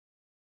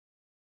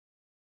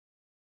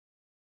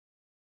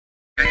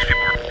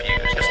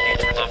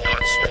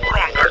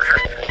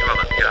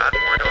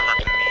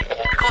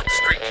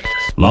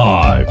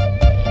Live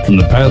from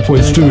the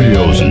Pathway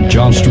Studios in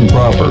Johnston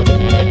proper.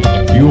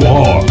 You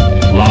are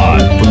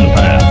live from the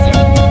Path.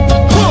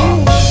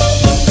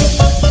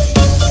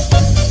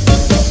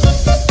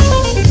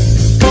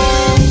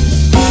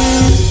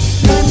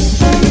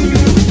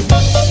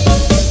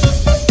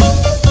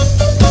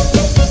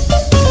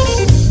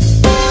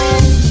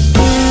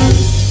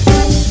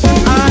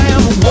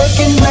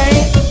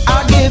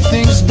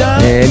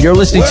 And you're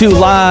listening to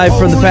Live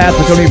from the Path.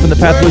 We're coming from the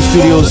Pathway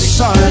Studios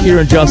here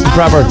in Johnston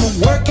proper.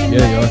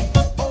 Yeah, you are.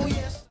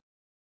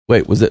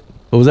 Wait, was that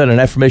an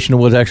affirmation of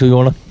what's actually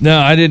going on? No,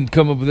 I didn't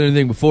come up with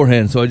anything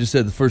beforehand, so I just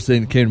said the first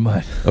thing that came to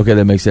mind. Okay,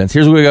 that makes sense.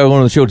 Here's what we got going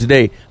on the show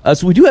today.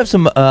 So we do have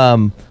some,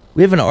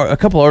 we have a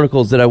couple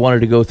articles that I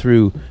wanted to go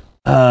through.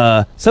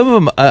 Some of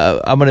them,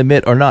 I'm going to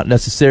admit, are not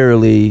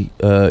necessarily,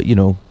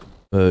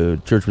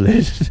 church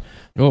related.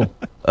 Oh.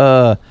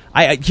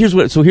 Here's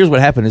what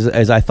happened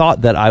is I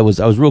thought that I was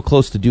real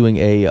close to doing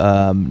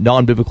a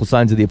non-biblical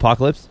signs of the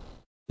apocalypse,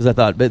 because I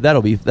thought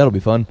that'll be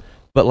fun,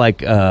 but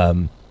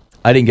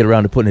I didn't get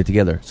around to putting it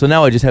together. So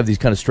now I just have these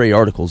kind of stray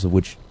articles of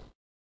which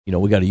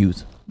we got to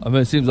use. I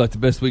mean, it seems like the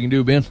best we can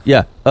do, Ben.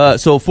 Yeah.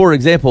 So for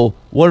example,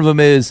 one of them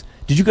is,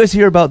 did you guys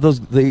hear about those?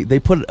 They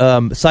put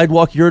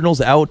sidewalk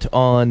urinals out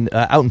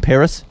in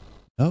Paris.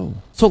 Oh.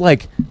 So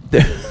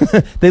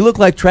they look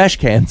like trash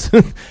cans,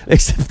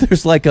 except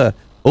there's like a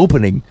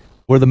opening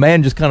where the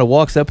man just kind of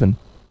walks up and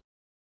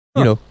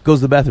goes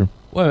to the bathroom.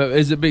 Well,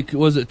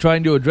 was it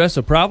trying to address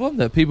a problem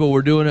that people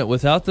were doing it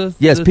without the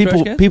Yes, the people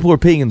trash cans? people were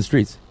peeing in the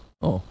streets.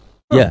 Oh.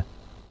 Yeah.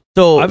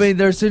 So I mean,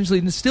 they're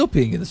essentially still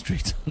peeing in the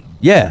streets.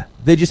 Yeah,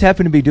 they just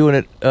happen to be doing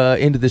it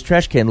into this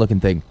trash can looking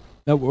thing.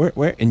 No,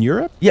 where in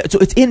Europe? Yeah, so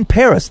it's in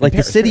Paris,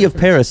 the city of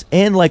Paris,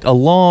 and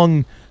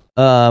along,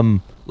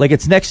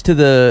 it's next to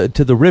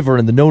the river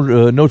and the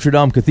Notre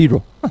Dame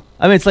Cathedral. Huh.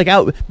 I mean, it's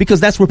out because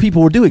that's where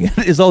people were doing it.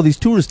 Is all these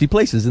touristy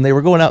places, and they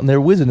were going out and they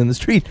were whizzing in the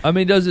street. I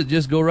mean, does it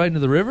just go right into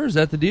the river? Is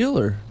that the deal,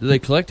 or do they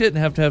collect it and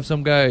have to have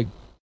some guy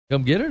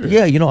come get it? Or?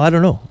 Yeah, I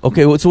don't know.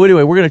 Okay, well, so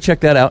anyway, we're gonna check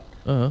that out.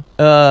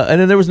 Uh-huh.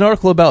 And then there was an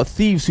article about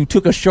thieves who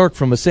took a shark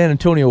from a San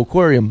Antonio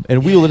aquarium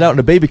and wheeled it out in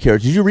a baby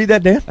carriage. Did you read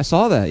that, Dan? I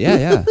saw that.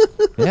 Yeah.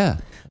 Yeah.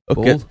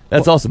 Okay, Bold.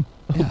 that's awesome.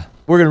 Yeah.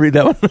 We're gonna read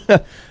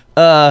that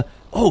one.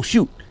 Oh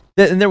shoot!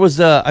 And there was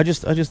I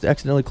just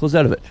accidentally closed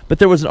out of it. But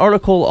there was an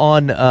article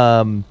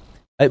on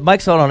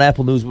Mike saw it on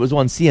Apple News. It was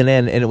on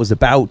CNN, and it was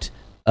about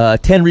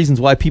 10 reasons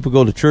why people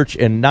go to church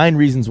and 9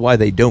 reasons why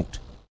they don't.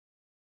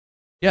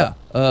 Yeah,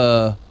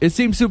 it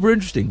seems super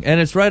interesting, and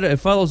it's right. It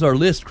follows our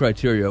list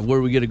criteria of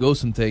where we get to go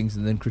some things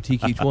and then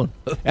critique each one.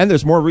 And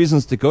there's more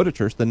reasons to go to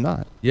church than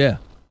not. Yeah.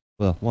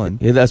 Well, one.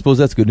 Yeah, I suppose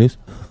that's good news.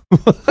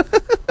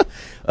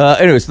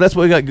 Anyway, so that's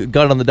what we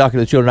got on the docket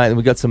of the show tonight, and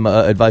we got some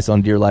advice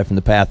on Dear Life from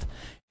the Path.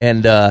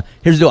 And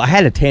here's the deal. I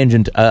had a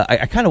tangent.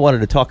 I kind of wanted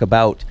to talk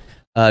about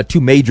 2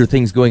 major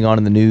things going on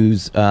in the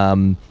news,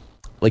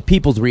 like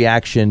people's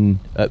reaction.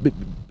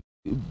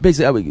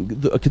 Basically,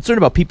 concern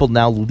about people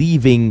now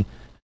leaving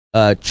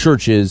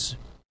churches,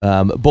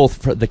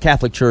 both for the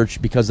Catholic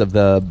Church because of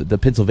the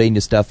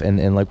Pennsylvania stuff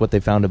and like what they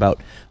found about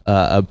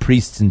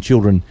priests and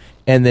children,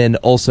 and then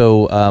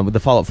also the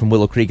follow-up from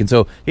Willow Creek. And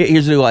so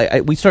here's the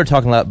deal. We started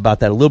talking about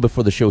that a little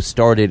before the show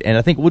started, and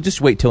I think we'll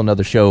just wait till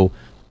another show.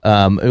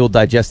 We'll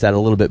digest that a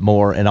little bit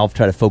more, and I'll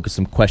try to focus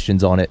some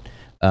questions on it.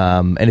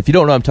 And if you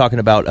don't know what I'm talking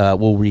about,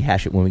 we'll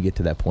rehash it when we get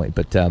to that point.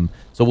 But so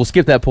we'll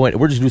skip that point.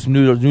 We're just going to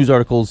do some news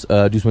articles,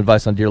 do some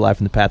advice on Dear Life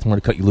from the Path. I'm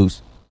going to cut you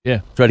loose.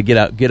 Yeah. Try to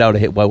get out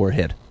ahead while we're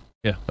ahead.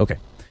 Yeah. Okay.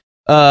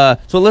 So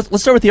let's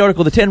start with the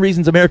article, The 10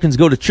 Reasons Americans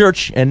Go to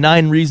Church and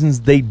 9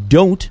 Reasons They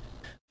Don't,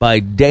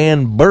 by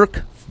Dan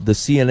Burke, the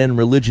CNN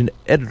religion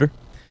editor.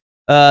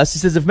 It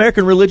says, if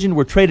American religion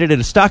were traded at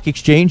a stock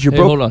exchange, you're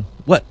broke. Hold on.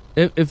 What?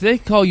 If they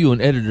call you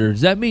an editor, does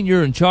that mean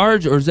you're in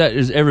charge, or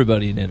is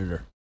everybody an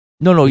editor?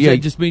 No, Does yeah. that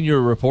just mean you're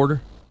a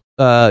reporter?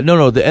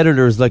 No, the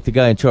editor is like the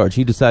guy in charge.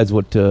 He decides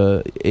what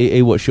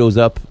what shows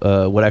up,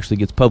 what actually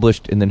gets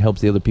published, and then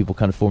helps the other people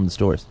kind of form the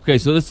stories. Okay,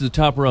 so this is the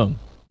top rung.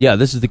 Yeah,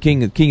 this is the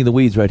king of the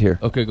weeds right here.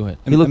 Okay, go ahead.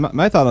 And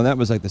my thought on that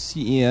was like the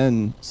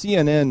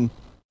CNN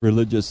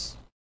religious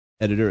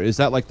editor. Is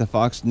that like the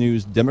Fox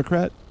News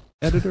Democrat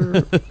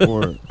editor?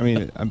 Or, I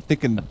mean, I'm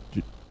thinking...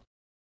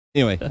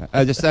 Anyway,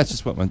 that's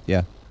just what went...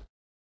 Yeah.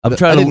 I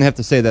didn't have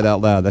to say that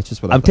out loud. That's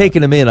just what I'm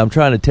taking him in. I'm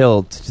trying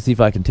to see if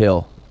I can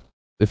tell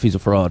if he's a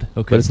fraud.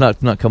 Okay. But it's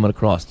not coming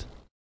across.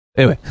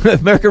 Anyway, if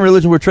American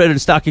religion were traded at a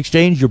stock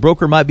exchange, your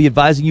broker might be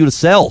advising you to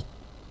sell.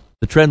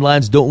 The trend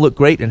lines don't look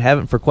great and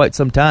haven't for quite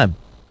some time.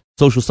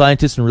 Social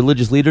scientists and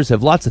religious leaders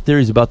have lots of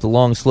theories about the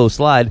long, slow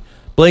slide,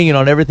 blaming it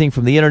on everything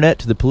from the internet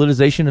to the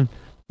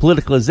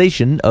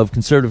politicalization of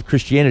conservative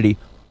Christianity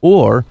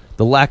or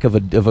the lack of a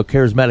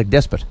charismatic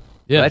despot.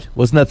 Yeah. Right?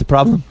 Wasn't that the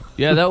problem?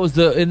 Yeah, that was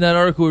in that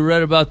article we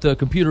read about the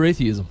computer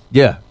atheism.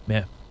 Yeah.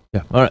 Man.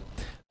 Yeah. All right.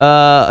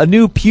 A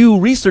new Pew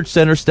Research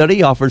Center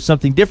study offers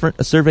something different,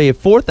 a survey of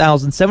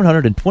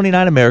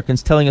 4,729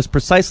 Americans telling us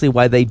precisely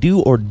why they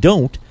do or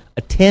don't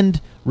attend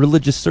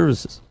religious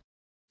services.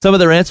 Some of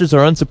their answers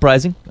are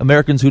unsurprising.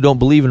 Americans who don't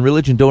believe in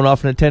religion don't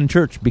often attend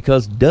church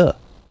because, duh.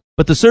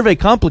 But the survey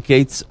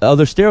complicates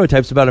other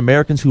stereotypes about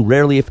Americans who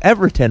rarely, if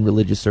ever, attend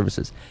religious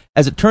services.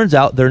 As it turns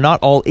out, they're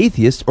not all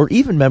atheists or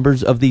even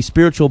members of the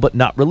spiritual but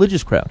not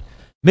religious crowd.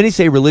 Many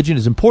say religion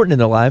is important in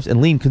their lives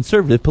and lean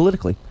conservative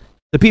politically.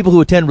 The people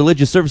who attend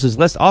religious services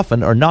less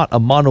often are not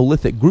a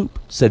monolithic group,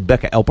 said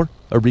Becca Alper,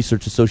 a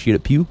research associate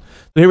at Pew.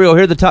 So here we go.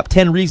 Here are the top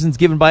 10 reasons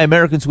given by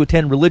Americans who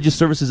attend religious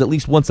services at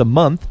least once a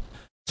month.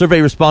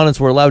 Survey respondents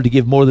were allowed to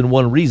give more than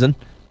one reason.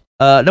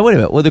 No, wait a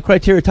minute. Well, the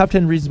criteria, top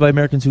 10 reasons by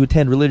Americans who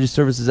attend religious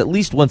services at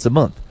least once a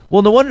month.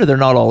 Well, no wonder they're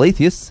not all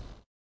atheists.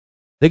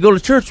 They go to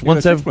church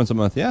once a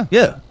month, yeah.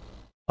 Yeah.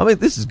 I mean,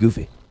 this is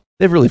goofy.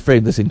 They've really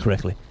framed this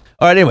incorrectly.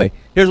 All right, anyway,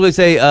 here's what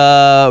they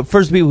say.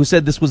 First people who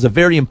said this was a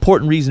very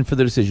important reason for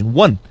their decision.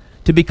 1,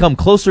 to become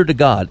closer to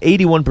God,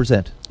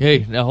 81%.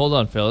 Hey, now hold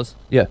on, fellas.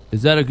 Yeah.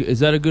 Is that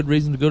a good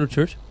reason to go to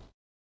church?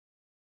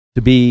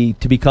 To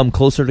become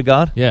closer to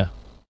God? Yeah.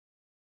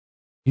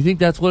 You think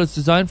that's what it's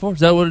designed for? Is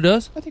that what it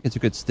does? I think it's a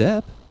good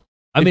step.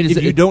 I mean,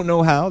 if you don't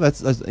know how,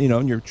 that's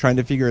and you're trying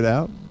to figure it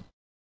out.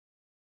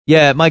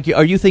 Yeah, Mike,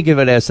 are you thinking of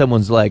it as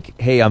someone's like,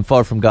 hey, I'm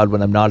far from God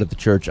when I'm not at the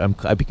church. I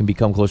can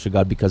become closer to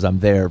God because I'm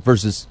there,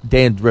 versus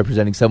Dan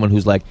representing someone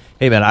who's like,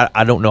 hey, man,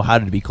 I don't know how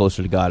to be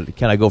closer to God.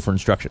 Can I go for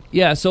instruction?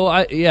 Yeah,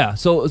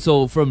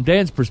 so from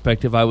Dan's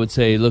perspective, I would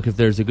say, look, if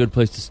there's a good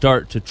place to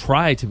start to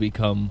try to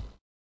become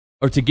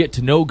or to get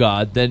to know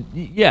God, then,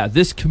 yeah,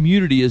 this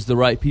community is the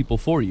right people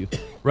for you,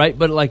 right?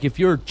 But, like, if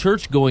you're a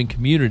church-going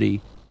community,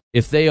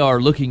 if they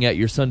are looking at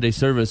your Sunday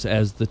service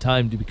as the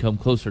time to become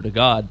closer to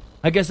God,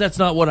 I guess that's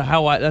not why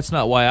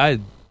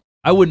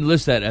I wouldn't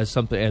list that as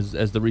something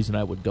as the reason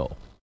I would go.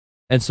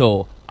 And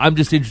so I'm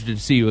just interested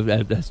to see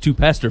as two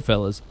pastor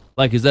fellas,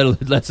 like, is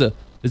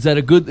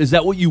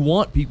that what you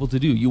want people to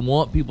do? You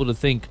want people to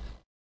think,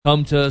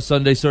 come to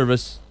Sunday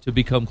service to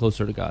become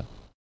closer to God.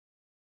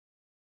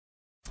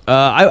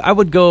 I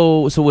would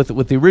go, so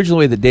with the original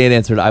way that Dan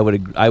answered, I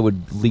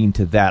would lean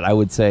to that. I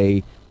would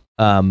say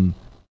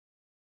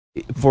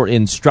for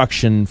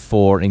instruction,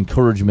 for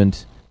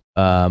encouragement,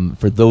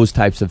 for those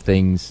types of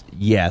things,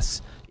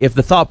 yes. If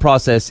the thought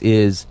process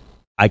is,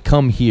 I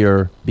come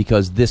here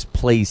because this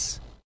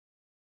place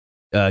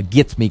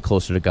gets me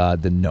closer to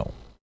God, then no.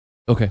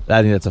 Okay.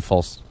 I think that's a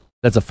false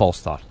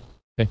thought.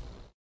 Okay.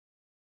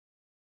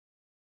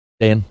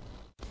 Dan?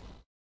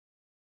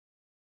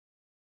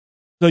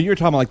 So you're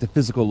talking about like the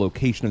physical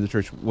location of the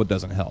church, what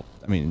doesn't help.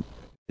 I mean,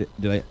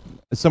 did I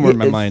somewhere in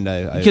my mind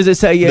I because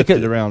it's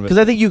lifted it around, because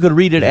I think you could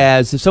read it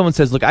as, if someone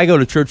says, look, I go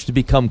to church to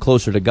become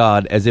closer to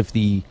God, as if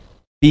the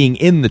being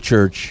in the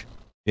church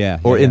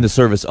or in the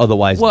service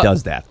otherwise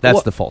does that.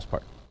 That's the false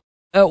part.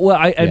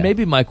 And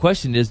maybe my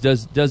question is,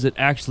 does it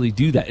actually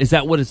do that? Is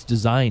that what its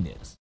design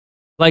is?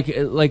 Like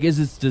is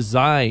its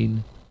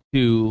design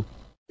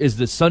is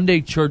the Sunday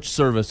church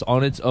service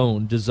on its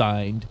own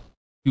designed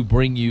to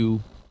bring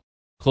you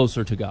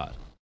closer to God?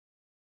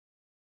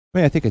 I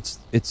mean, I think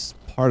it's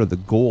part of the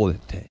goal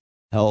to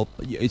help.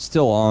 It's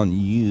still on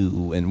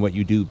you and what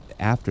you do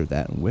after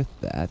that and with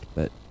that,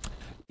 but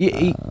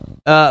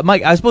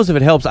Mike, I suppose if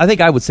it helps, I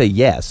think I would say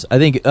yes. I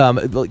think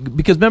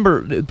because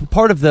remember,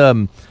 part of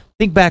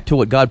think back to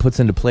what God puts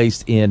into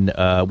place in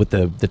with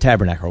the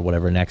tabernacle or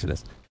whatever in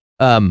Exodus.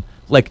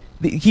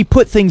 He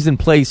put things in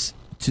place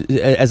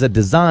as a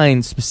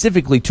design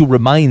specifically to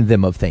remind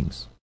them of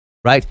things,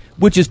 right?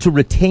 Which is to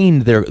retain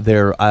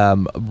their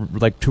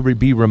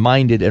be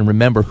reminded and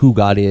remember who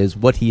God is,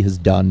 what He has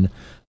done,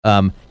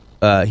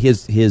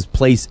 his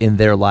place in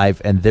their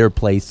life and their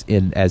place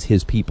in as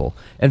His people.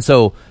 And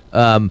so,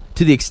 to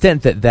the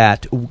extent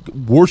that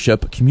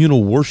worship,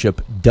 communal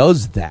worship,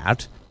 does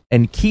that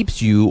and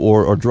keeps you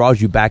or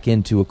draws you back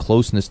into a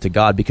closeness to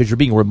God because you're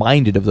being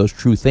reminded of those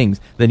true things,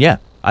 then yeah,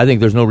 I think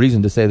there's no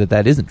reason to say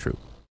that isn't true.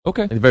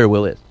 Okay. It very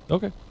well is.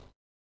 Okay.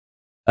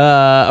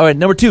 All right,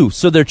 number 2.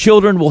 So their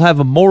children will have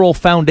a moral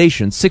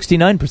foundation,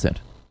 69%.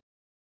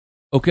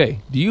 Okay.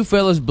 Do you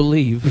fellas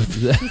believe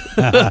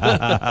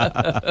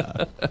that?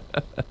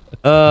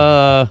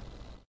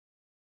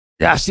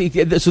 Yeah, see,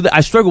 so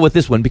I struggle with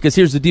this one because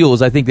here's the deal: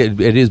 is I think that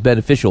it is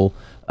beneficial,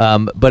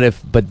 but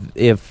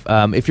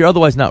if you're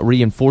otherwise not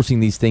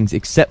reinforcing these things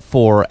except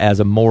for as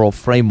a moral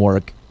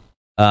framework,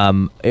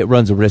 it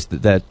runs a risk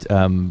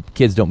that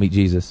kids don't meet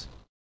Jesus.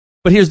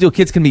 But here's the deal: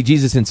 kids can meet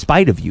Jesus in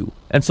spite of you,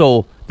 and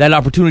so that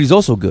opportunity is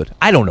also good.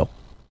 I don't know.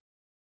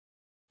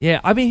 Yeah,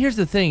 I mean, here's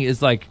the thing: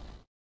 is like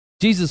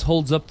Jesus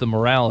holds up the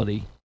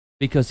morality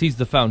because He's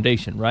the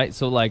foundation, right?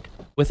 So, like,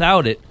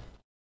 without it,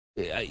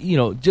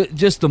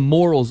 just the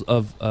morals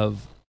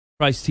of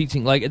Christ's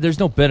teaching, like, there's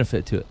no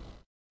benefit to it.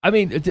 I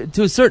mean,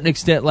 to a certain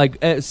extent, like,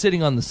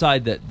 sitting on the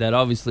side that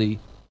obviously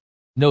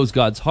knows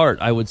God's heart,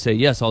 I would say,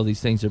 yes, all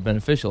these things are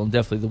beneficial and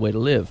definitely the way to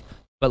live.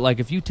 But, like,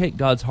 if you take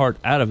God's heart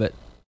out of it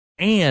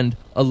and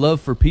a love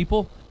for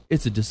people,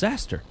 it's a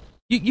disaster.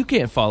 You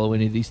can't follow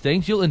any of these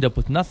things. You'll end up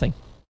with nothing,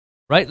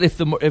 right? If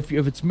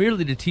it's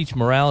merely to teach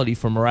morality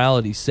for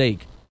morality's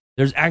sake,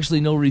 there's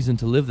actually no reason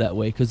to live that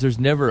way because there's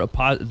never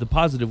the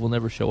positive will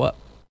never show up.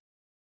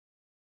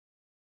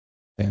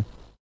 Yeah.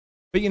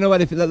 But you know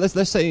what? If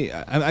let's say,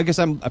 I guess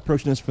I'm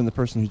approaching this from the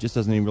person who just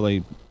doesn't even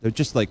really. They're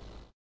just like,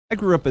 I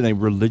grew up in a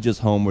religious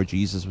home where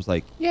Jesus was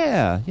like,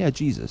 yeah,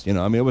 Jesus. You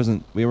know, I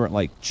mean, we weren't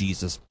like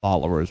Jesus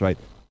followers, right?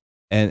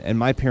 And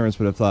my parents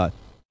would have thought,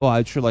 well,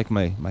 I'd sure like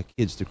my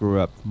kids to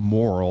grow up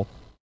moral.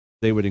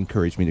 They would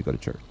encourage me to go to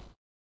church.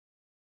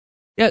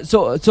 Yeah,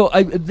 so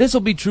this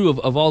will be true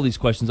of all these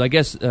questions, I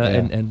guess,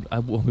 and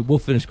we'll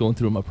finish going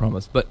through them, I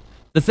promise. But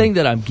the thing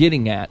that I'm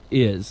getting at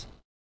is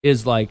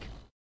like,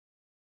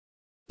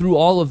 through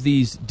all of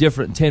these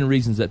different 10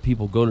 reasons that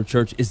people go to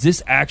church, is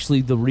this actually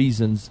the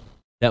reasons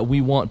that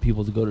we want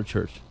people to go to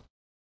church?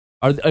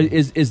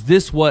 Is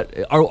this what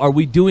are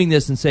we doing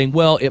this and saying,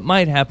 well, it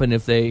might happen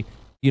if they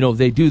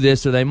do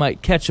this, or they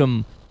might catch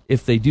them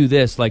if they do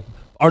this? Like,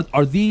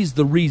 are these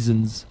the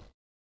reasons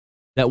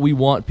that we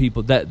want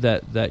people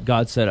that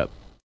God set up?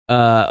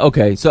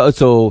 Okay,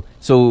 so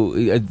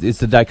it's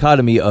the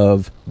dichotomy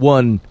of,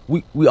 one,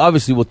 we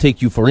obviously will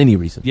take you for any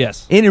reason.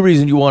 Yes. Any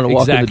reason you want to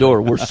walk in the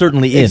door, we're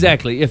certainly in.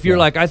 Exactly. If you're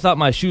like, I thought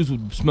my shoes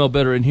would smell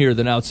better in here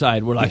than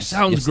outside, we're like,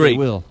 sounds yes, great. they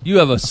will. You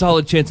have a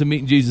solid chance of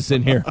meeting Jesus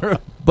in here.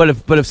 But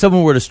if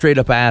someone were to straight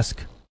up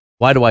ask,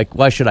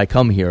 why should I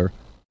come here?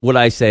 Would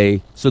I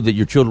say, so that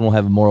your children will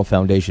have a moral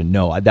foundation?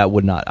 No, I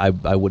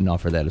wouldn't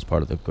offer that as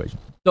part of the equation.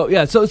 So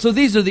yeah, so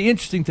these are the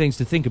interesting things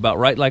to think about,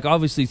 right? Like,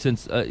 obviously,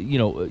 since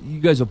you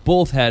guys have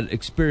both had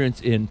experience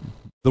in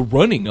the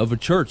running of a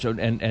church,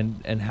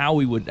 and how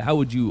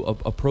would you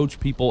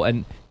approach people,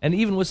 and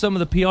even with some of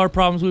the PR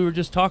problems we were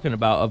just talking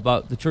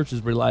about the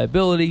church's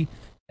reliability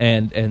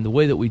and the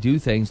way that we do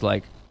things.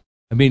 Like,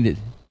 I mean,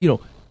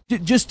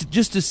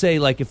 just to say,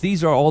 like, if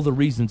these are all the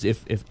reasons,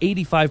 if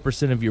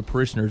 85% of your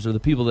parishioners or the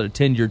people that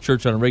attend your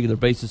church on a regular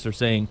basis are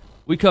saying,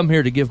 we come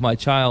here to give my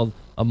child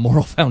a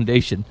moral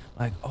foundation,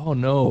 like, oh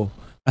no,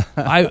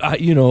 I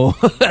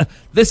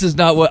this is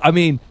not what I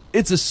mean.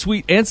 It's a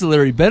sweet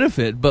ancillary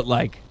benefit, but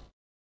like,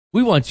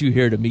 we want you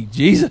here to meet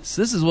Jesus.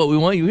 This is what we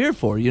want you here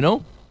for,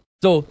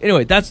 So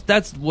anyway,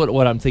 that's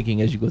what I'm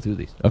thinking as you go through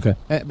these. Okay,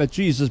 but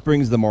Jesus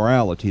brings the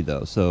morality,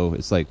 though. So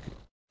it's like,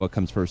 what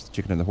comes first, the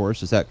chicken and the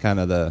horse? Is that kind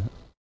of the?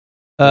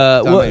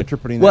 Am I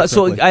interpreting that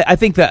correctly? So I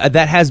think that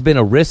has been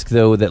a risk,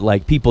 though, that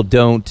like people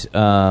don't.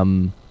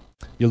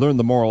 You learn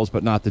the morals,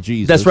 but not the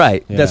Jesus. That's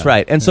right. Yeah. That's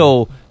right. And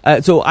so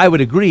I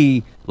would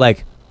agree.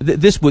 Like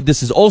this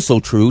is also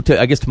true.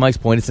 To Mike's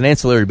point, it's an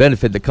ancillary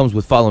benefit that comes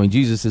with following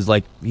Jesus. Is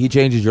like, he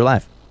changes your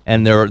life,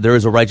 and there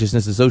is a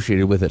righteousness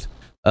associated with it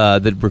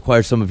that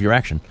requires some of your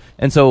action.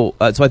 And so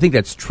I think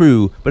that's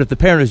true. But if the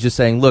parent is just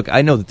saying, look,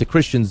 I know that the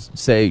Christians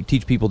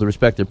teach people to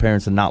respect their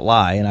parents and not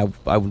lie, and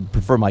I would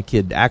prefer my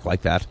kid to act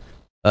like that.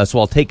 So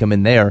I'll take them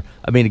in there.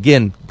 I mean,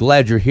 again,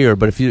 glad you're here.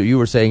 But if you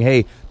were saying,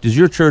 hey, does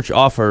your church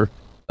offer?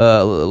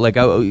 Would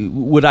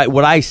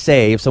I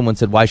say, if someone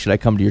said, why should I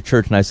come to your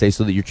church, and I say,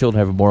 so that your children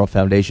have a moral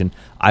foundation,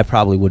 I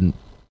probably wouldn't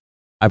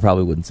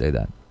say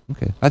that.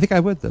 Okay, I think I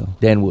would, though.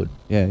 Dan would.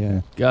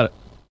 Yeah. Got it.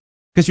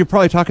 Because you're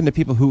probably talking to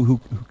people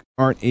who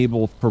aren't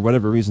able, for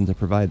whatever reason, to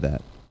provide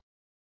that,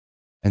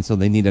 and so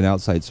they need an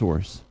outside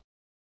source.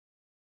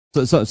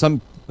 So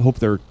some hope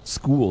their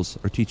schools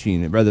are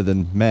teaching it rather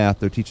than math.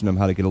 They're teaching them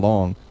how to get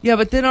along. Yeah,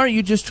 but then aren't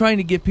you just trying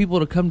to get people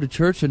to come to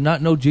church and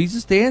not know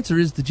Jesus? The answer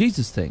is the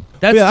Jesus thing.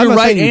 That's I'm the not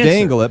right saying you answer.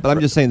 dangle it, but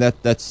I'm just saying that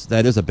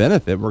is a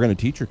benefit. We're going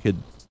to teach your kid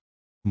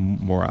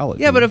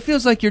morality. Yeah, but it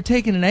feels like you're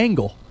taking an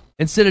angle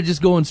instead of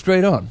just going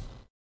straight on.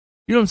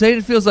 You know what I'm saying?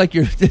 It feels like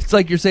it's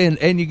like you're saying,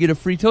 and you get a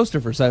free toaster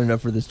for signing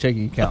up for this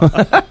checking account.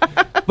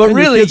 But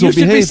really, you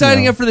should be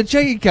signing up for the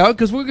checking account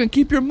because we're going to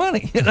keep your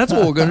money. That's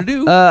what we're going to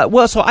do.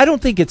 So I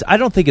don't think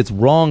it's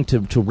wrong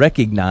to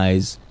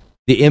recognize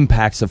the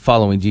impacts of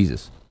following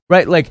Jesus,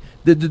 right? Like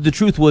the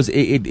truth was,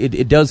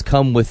 it does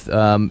come with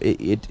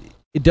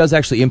it does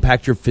actually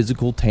impact your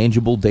physical,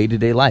 tangible,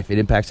 day-to-day life. It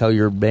impacts how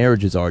your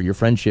marriages are, your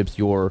friendships,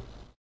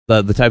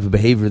 the type of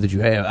behavior that you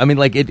have. I mean,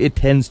 like it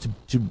tends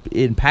to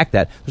impact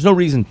that. There's no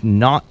reason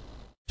not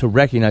to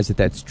recognize that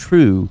that's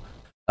true.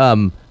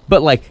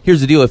 But like,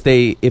 here's the deal: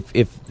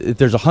 if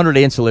there's 100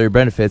 ancillary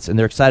benefits and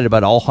they're excited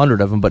about all 100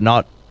 of them, but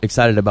not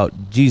excited about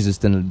Jesus,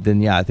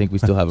 then yeah, I think we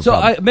still have a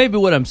problem. So maybe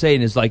what I'm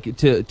saying is, like,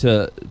 to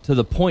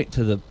the point,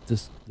 to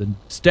the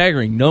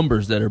staggering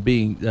numbers that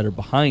are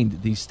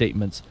behind these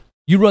statements,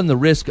 you run the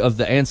risk of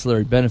the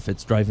ancillary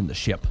benefits driving the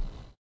ship.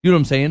 You know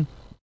what I'm saying?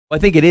 I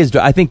think it is.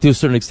 I think to a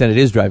certain extent it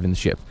is driving the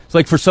ship. So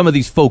like for some of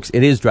these folks,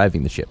 it is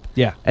driving the ship.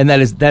 Yeah, and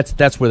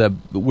that's where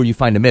you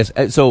find a miss.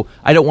 So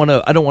I don't want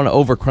to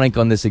overcrank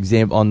on this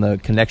on the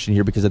connection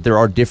here, because there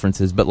are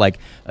differences. But like,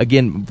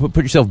 again, put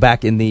yourself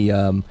back in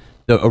the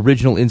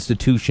original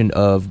institution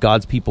of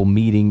God's people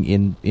meeting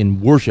in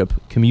worship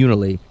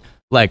communally.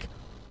 Like,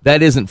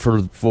 that isn't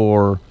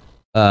for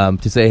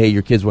to say, hey,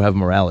 your kids will have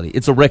morality.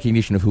 It's a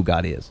recognition of who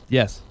God is.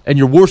 Yes. And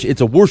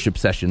it's a worship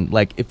session.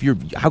 Like,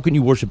 how can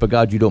you worship a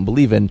God you don't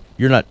believe in?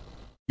 You're not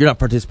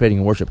participating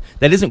in worship.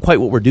 That isn't quite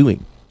what we're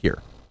doing here,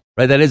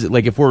 right? That is,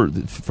 like, if we're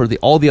for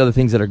all the other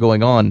things that are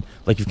going on,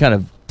 like, you've kind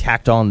of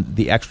tacked on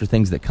the extra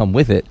things that come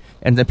with it,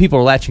 and then people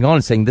are latching on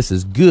and saying this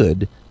is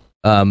good.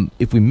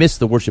 If we miss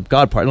the worship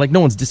God part, and like, no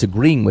one's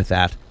disagreeing with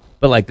that,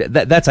 But like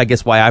that's I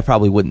guess why I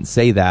probably wouldn't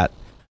say that,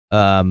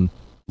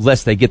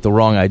 lest they get the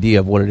wrong idea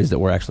of what it is that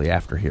we're actually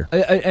after here.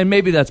 And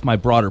maybe that's my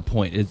broader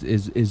point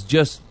is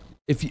just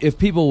if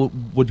people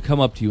would come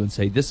up to you and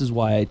say, this is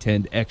why I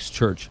attend X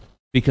church,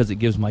 because it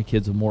gives my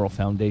kids a moral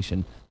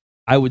foundation,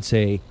 I would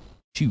say,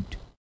 shoot.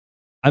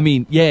 I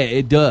mean, yeah,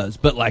 it does,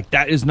 but like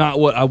that is not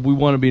what we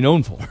want to be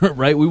known for,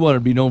 right? We want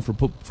to be known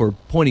for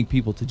pointing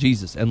people to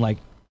Jesus, and like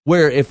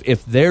where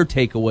if their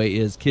takeaway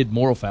is kid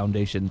moral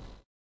foundation,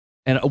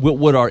 and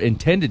what our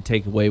intended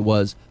takeaway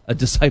was a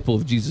disciple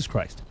of Jesus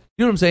Christ.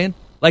 You know what I'm saying?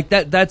 Like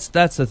that's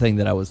the thing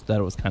that I was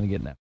kind of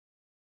getting at.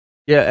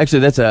 Yeah, actually,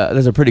 that's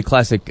a pretty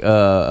classic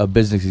a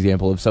business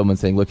example of someone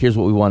saying, "Look, here's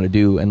what we want to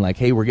do," and like,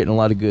 "Hey, we're getting a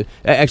lot of good."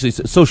 Actually,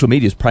 social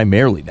media is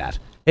primarily that.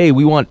 Hey,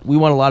 we want a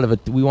lot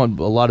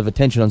of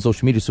attention on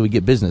social media, so we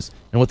get business.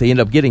 And what they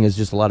end up getting is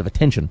just a lot of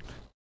attention,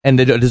 and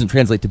it doesn't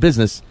translate to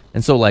business.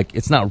 And so, like,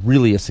 it's not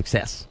really a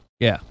success.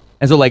 Yeah.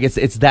 And so, like, it's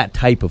that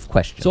type of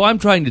question. So I'm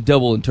trying to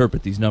double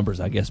interpret these numbers,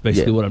 I guess,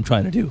 basically what I'm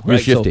trying to do. You're Right?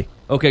 shifty.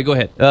 So, okay, go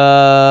ahead.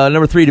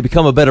 Number 3, to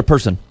become a better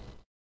person.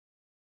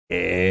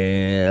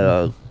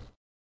 Yeah.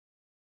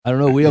 I don't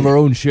know. We have our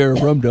own share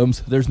of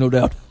rum-dums. There's no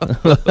doubt.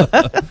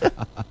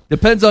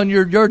 Depends on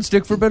your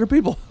yardstick for better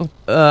people.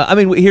 I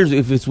mean, here's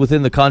if it's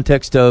within the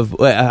context of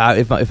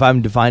if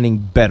I'm defining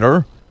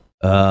better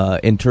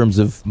in terms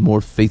of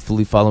more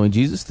faithfully following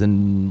Jesus,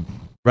 then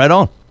right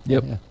on.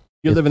 Yep. Yeah.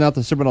 You're living out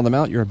the Sermon on the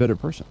Mount, you're a better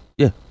person.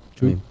 Yeah.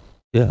 True.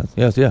 I mean,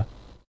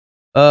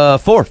 yeah.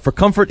 4, for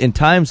comfort in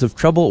times of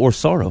trouble or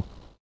sorrow.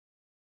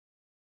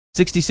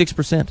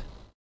 66%.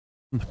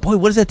 Boy,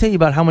 what does that tell you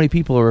about how many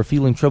people are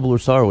feeling trouble or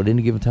sorrow at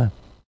any given time?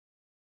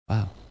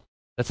 Wow.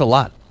 That's a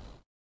lot.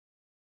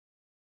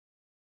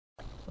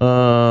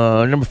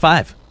 Number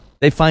 5,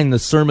 they find the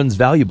sermons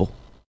valuable.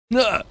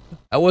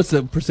 What's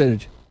the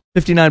percentage?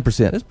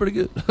 59%. That's pretty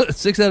good.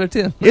 6 out of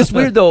 10. It's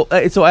weird, though.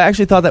 So I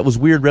actually thought that was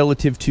weird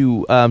relative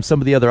to some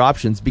of the other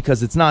options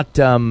because it's not...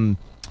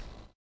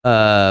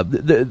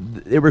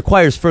 it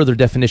requires further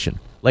definition.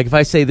 Like if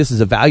I say this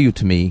is a value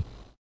to me,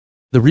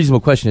 the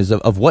reasonable question is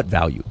of what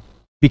value?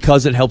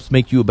 Because it helps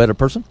make you a better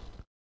person?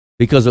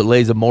 Because it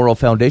lays a moral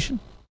foundation?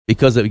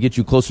 Because it gets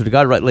you closer to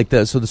God? Right? Like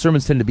so the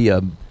sermons tend to be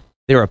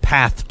they're a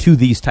path to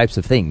these types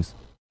of things.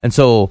 And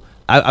so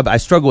I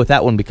struggle with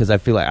that one because I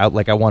feel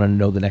like I want to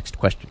know the next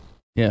question.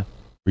 Yeah.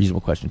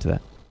 Reasonable question to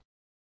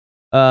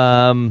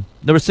that.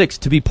 Number 6,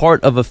 to be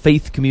part of a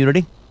faith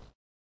community.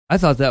 I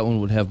thought that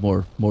one would have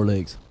more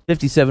legs.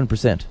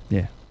 57%.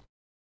 Yeah.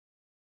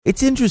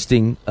 It's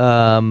interesting.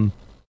 I'm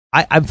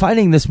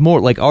finding this more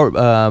like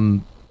our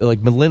like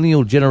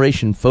millennial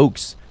generation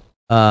folks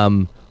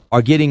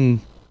are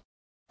getting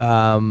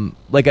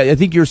like I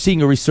think you're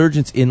seeing a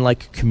resurgence in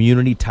like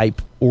community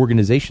type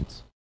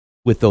organizations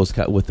with those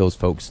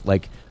folks,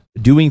 like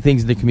doing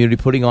things in the community,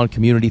 putting on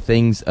community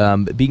things,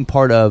 being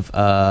part of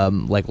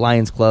like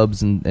Lions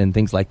clubs and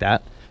things like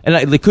that.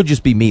 And it could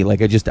just be me,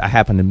 like I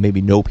happen to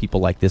maybe know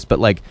people like this, but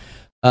like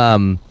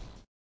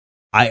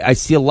I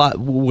see a lot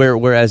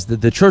whereas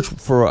the church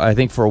I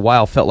think for a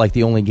while felt like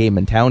the only game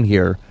in town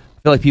here.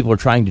 I feel like people are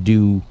trying to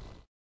do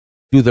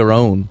their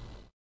own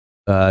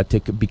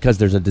because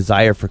there's a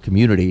desire for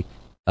community,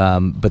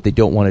 but they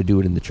don't want to do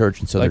it in the church,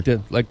 and so like the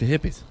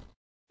hippies.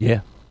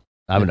 Yeah,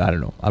 I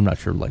don't know. I'm not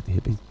sure like the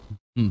hippies.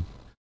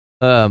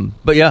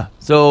 But yeah,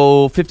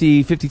 so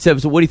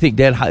 57. So what do you think,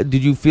 Dan?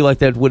 Did you feel like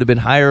that would have been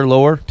higher or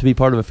lower to be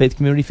part of a faith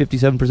community?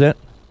 57%.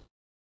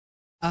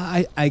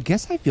 I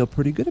guess I feel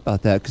pretty good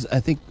about that because I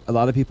think a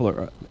lot of people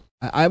are.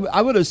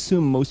 I would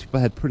assume most people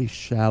had pretty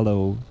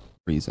shallow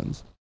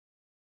reasons,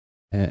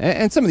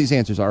 and some of these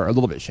answers are a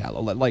little bit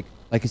shallow, like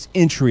it's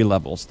entry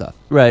level stuff,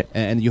 right?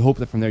 And you hope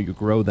that from there you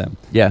grow them.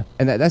 Yeah,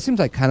 and that seems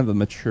like kind of a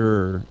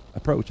mature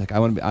approach. Like I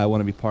want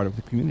to be part of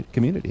the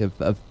community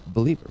of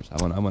believers.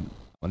 I want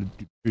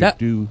to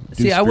do.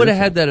 See, I would have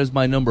had that as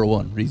my number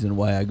one reason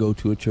why I go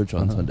to a church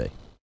on Sunday,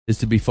 is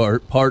to be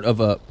part of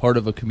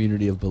a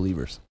community of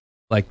believers.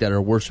 Like that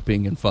are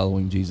worshiping and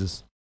following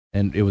Jesus,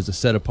 and it was a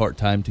set apart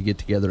time to get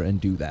together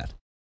and do that.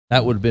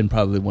 That would have been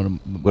probably would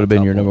have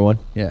been your number one.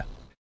 Yeah.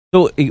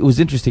 So it was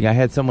interesting. I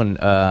had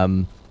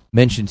someone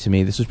mention to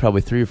me. This was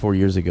probably 3 or 4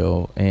 years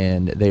ago,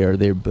 and they're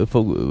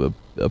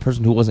a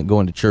person who wasn't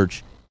going to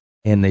church,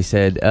 and they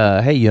said,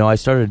 "Hey, I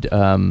started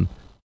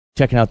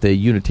checking out the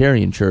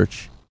Unitarian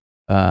Church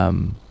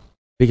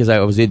because I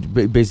was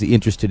basically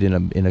interested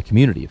in a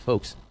community of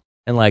folks."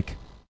 And like,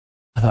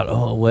 I thought,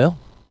 oh well,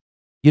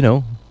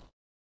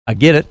 I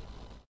get it,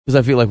 because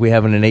I feel like we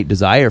have an innate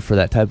desire for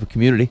that type of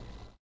community.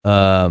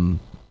 I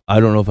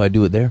don't know if I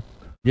do it there.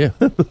 Yeah.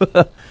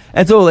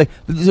 And so, I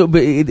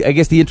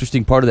guess the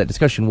interesting part of that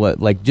discussion was,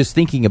 like, just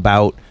thinking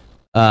about,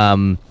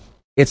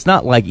 it's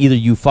not like either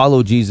you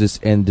follow Jesus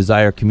and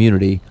desire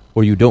community,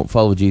 or you don't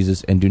follow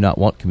Jesus and do not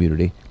want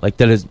community.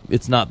 Like,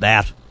 it's not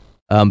that.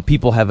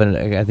 People have, an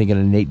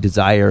innate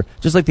desire,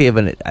 just like they have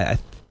I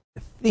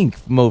think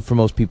for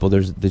most people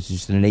there's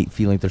just an innate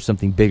feeling there's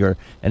something bigger,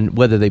 and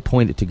whether they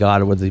point it to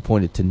God or whether they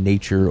point it to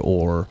nature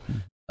or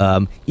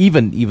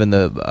even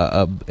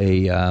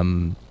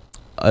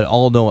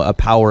all know a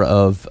power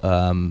of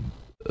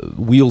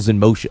wheels in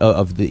motion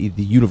of the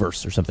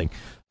universe or something.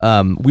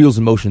 Wheels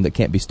in motion that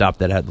can't be stopped,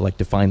 that had like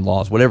defined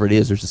laws, whatever it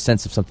is. There's a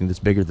sense of something that's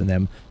bigger than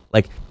them.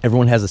 Like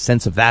everyone has a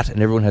sense of that,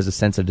 and everyone has a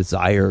sense of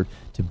desire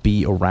to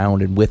be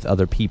around and with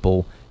other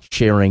people,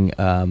 sharing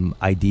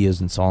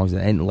ideas and songs,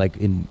 and like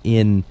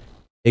in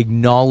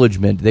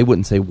acknowledgement. They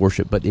wouldn't say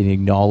worship, but in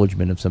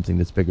acknowledgement of something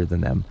that's bigger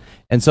than them.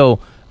 And so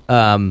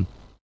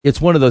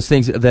it's one of those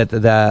things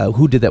that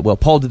who did that well?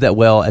 Paul did that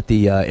well at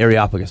the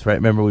Areopagus, right?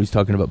 Remember when he was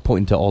talking about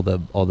pointing to all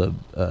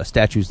the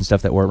statues and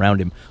stuff that were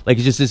around him. Like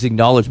it's just this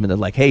acknowledgement that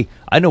like, hey,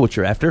 I know what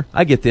you're after.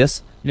 I get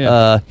this.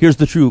 Yeah. Here's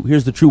the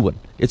true one.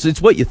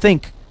 It's what you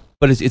think,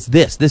 but it's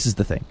this. This is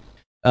the thing.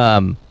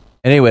 And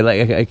anyway,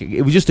 like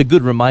it was just a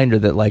good reminder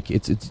that like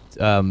it's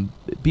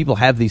people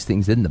have these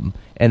things in them,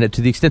 and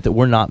to the extent that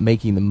we're not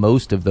making the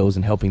most of those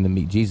and helping them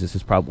meet Jesus,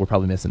 we're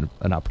probably missing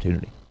an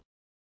opportunity.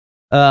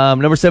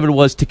 Number 7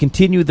 was to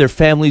continue their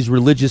family's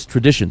religious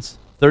traditions.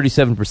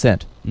 37%.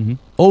 Mm-hmm.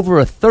 Over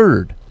a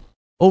third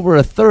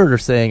are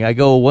saying I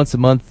go once a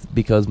month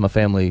because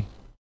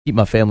keep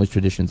my family's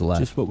traditions alive.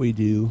 Just what we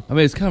do. I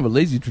mean, it's kind of a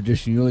lazy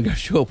tradition. You only got to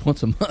show up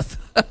once a month.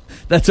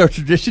 That's our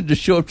tradition, to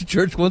show up to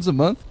church once a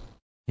month.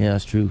 Yeah,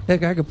 that's true.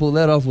 Heck, I could pull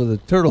that off with a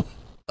turtle.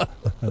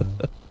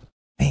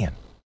 Man,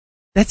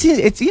 that's it.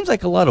 It seems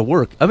like a lot of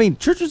work. I mean,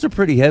 churches are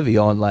pretty heavy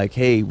on like,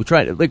 hey,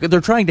 they're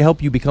trying to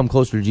help you become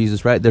closer to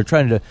Jesus, right? They're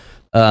trying to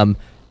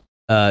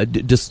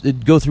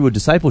just go through a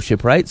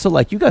discipleship, right? So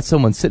like, you got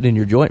someone sitting in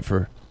your joint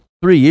for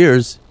 3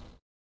 years.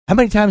 How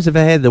many times have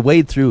I had to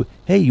wade through,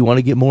 hey, you want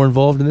to get more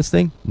involved in this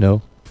thing?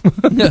 No.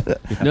 No.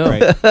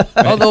 Right.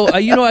 Although,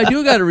 I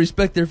do got to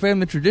respect their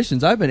family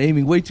traditions. I've been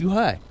aiming way too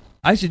high.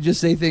 I should just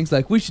say things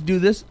like, we should do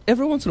this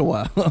every once in a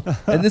while.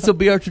 And this will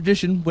be our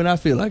tradition when I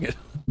feel like it.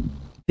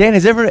 Dan,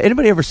 has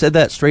anybody ever said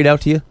that straight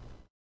out to you?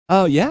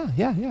 Oh, yeah.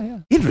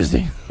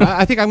 Interesting.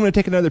 I think I'm going to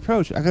take another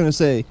approach. I'm going to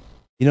say,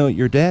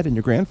 your dad and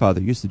your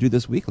grandfather used to do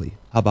this weekly.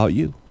 How about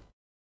you?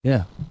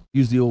 Yeah.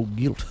 Use the old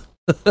guilt.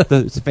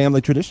 It's a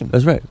family tradition.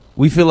 That's right.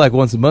 We feel like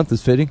once a month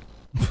is fitting.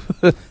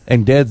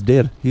 And Dad's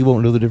dead. He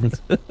won't know the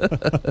difference.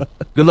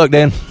 Good luck,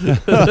 Dan.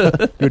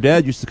 Your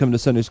dad used to come to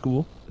Sunday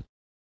school.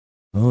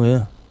 Oh,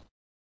 yeah.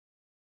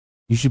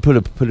 You should put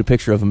a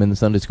picture of him in the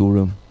Sunday school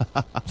room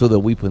so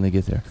they'll weep when they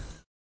get there.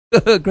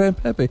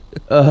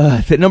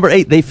 Grandpappy. Number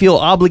 8, they feel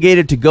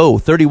obligated to go,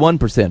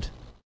 31%.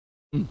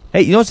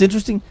 Hey, you know what's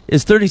interesting?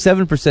 Is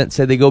 37%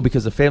 say they go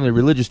because of family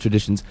religious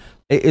traditions.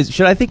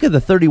 Should I think of the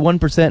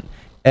 31%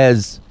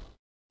 as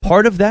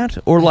part of that?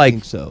 Or I like,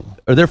 think so.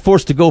 or they're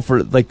forced to go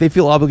for, like, they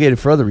feel obligated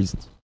for other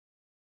reasons?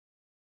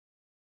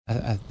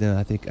 I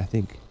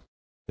think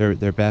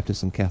they're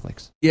Baptists and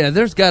Catholics. Yeah,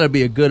 there's got to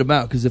be a good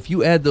amount, because if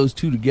you add those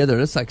two together,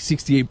 that's like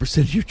 68%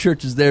 of your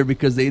church is there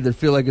because they either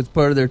feel like it's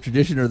part of their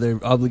tradition or they're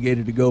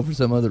obligated to go for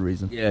some other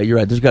reason. Yeah, you're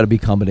right. There's got to be a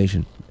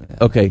combination.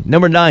 Okay,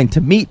 number 9,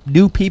 to meet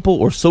new people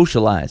or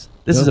socialize.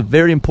 This is a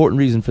very important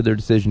reason for their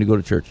decision to go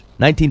to church.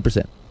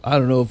 19%. I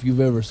don't know if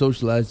you've ever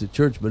socialized at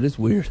church, but it's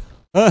weird.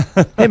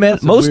 Hey man,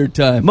 It's a weird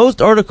time.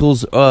 most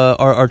articles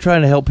are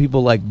trying to help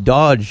people like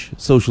dodge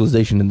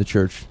socialization in the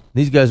church.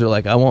 These guys are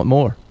like, I want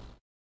more.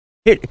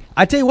 Here,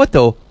 I tell you what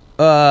though,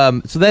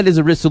 so that is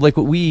a risk. So like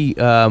what we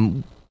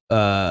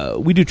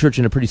do church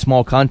in a pretty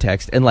small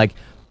context, and like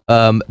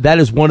that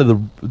is one of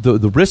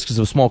the risks of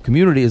a small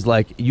community is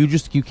like you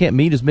can't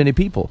meet as many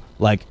people,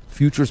 like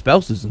future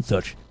spouses and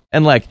such,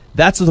 and like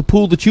that's the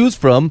pool to choose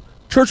from,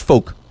 church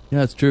folk. Yeah,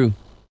 that's true.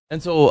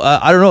 And so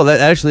I don't know.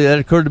 That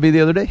occurred to me the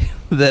other day.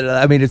 That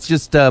I mean, it's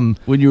just When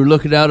you were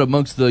looking out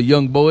amongst the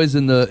young boys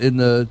in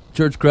the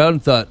church crowd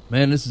and thought,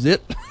 man, this is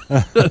it.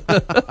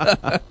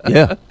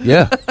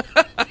 yeah,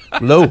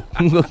 low.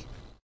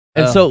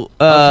 And so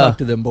I'll talk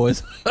to them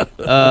boys.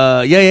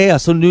 yeah.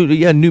 So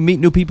meet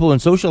new people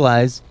and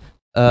socialize.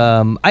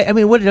 I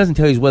mean, what it doesn't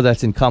tell you is whether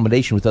that's in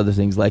combination with other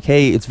things. Like,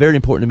 hey, it's very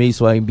important to me,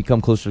 so I can become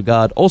closer to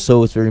God.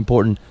 Also, it's very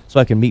important so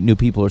I can meet new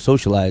people or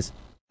socialize.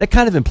 That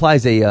kind of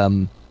implies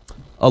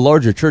a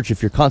larger church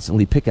if you're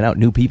constantly picking out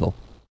new people.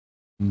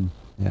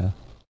 Yeah.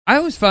 I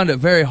always found it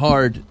very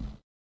hard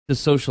to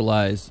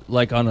socialize,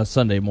 like on a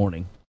Sunday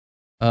morning,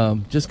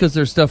 just because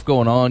there's stuff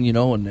going on,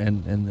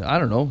 and I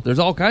don't know, there's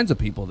all kinds of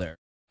people there.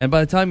 And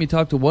by the time you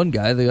talk to one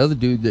guy, the other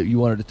dude that you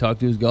wanted to talk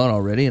to is gone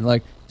already, and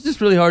like it's just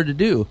really hard to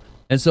do.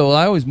 And so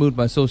I always moved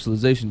my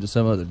socialization to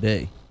some other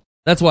day.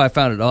 That's why I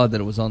found it odd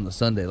that it was on the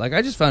Sunday. Like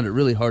I just found it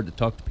really hard to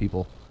talk to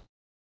people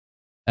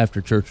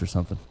after church or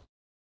something.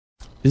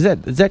 Is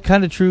that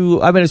kind of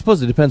true? I mean, I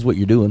suppose it depends what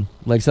you're doing.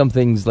 Like some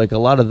things, like a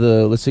lot of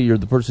let's say you're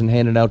the person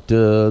handing out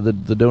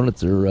the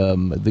donuts or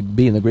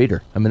being the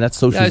grader. I mean, that's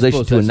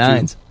socialization to a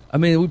nines. True. I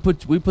mean, we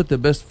put the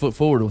best foot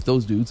forward with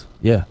those dudes.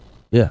 Yeah.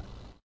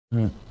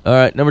 All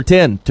right, number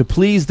 10, to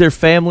please their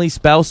family,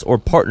 spouse, or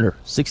partner,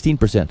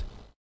 16%.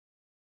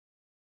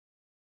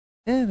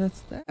 Yeah,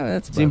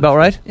 that's Seem about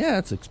right? Yeah,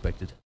 that's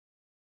expected.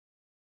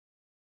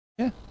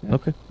 Yeah.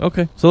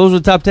 Okay. So those are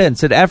the top 10.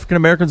 Said African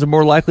Americans are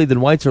more likely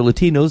than whites or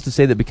Latinos to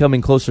say that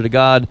becoming closer to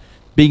God,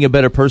 being a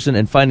better person,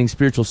 and finding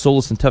spiritual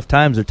solace in tough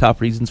times are top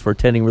reasons for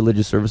attending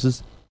religious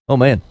services. Oh,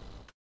 man.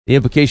 The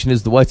implication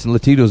is the whites and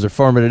Latinos are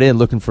farming it in,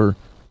 looking for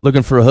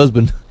a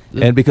husband,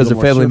 and because their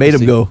little more family made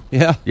them servicey. go.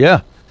 Yeah.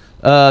 Yeah.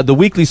 The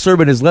weekly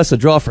sermon is less a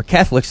draw for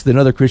Catholics than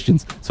other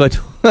Christians. So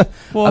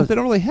Well, they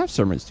don't really have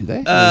sermons, do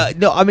they?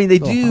 no, I mean they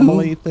Little do.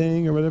 homily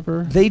thing or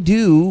whatever. They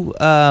do,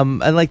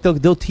 and like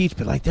they'll teach,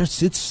 but like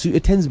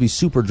it tends to be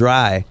super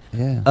dry.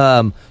 Yeah.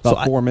 So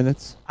About 4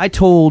 minutes. I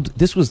told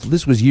this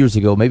was years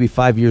ago, maybe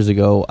 5 years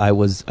ago. I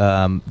was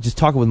just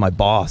talking with my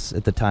boss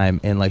at the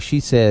time, and like she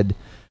said,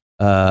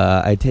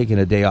 I had taken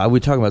a day off. We were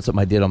talking about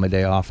something I did on my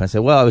day off, and I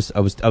said, well, I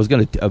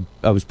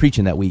was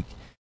preaching that week,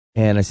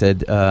 and I said,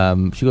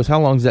 she goes,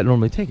 how long does that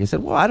normally take? I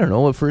said, well, I don't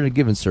know. If we're in a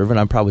given sermon,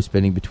 I'm probably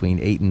spending between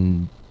 8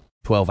 and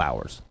 12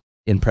 hours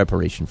in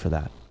preparation for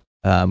that.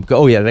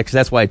 Oh yeah, because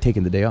that's why I'd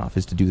taken the day off,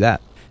 is to do that.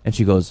 And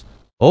she goes,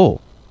 oh.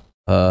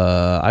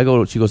 I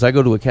go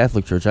to a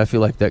Catholic church. I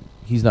feel like that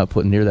he's not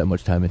putting near that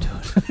much time into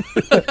it.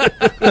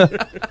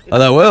 I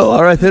thought, well,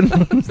 all right then.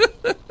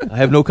 I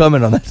have no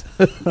comment on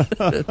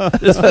that.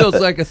 This feels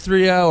like a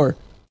 3-hour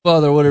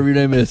Father, whatever your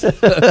name is.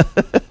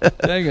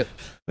 Dang it.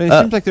 But it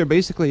seems like they're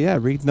basically,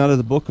 reading out of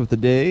the book of the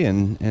day,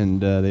 and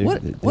they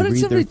What they did read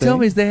somebody their tell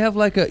thing. me? Is they have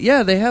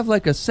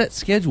like a set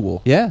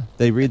schedule. Yeah,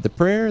 they read the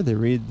prayer. They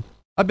read.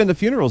 I've been to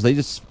funerals. They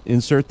just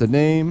insert the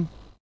name.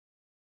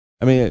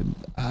 I mean,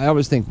 I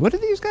always think, what do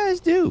these guys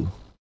do?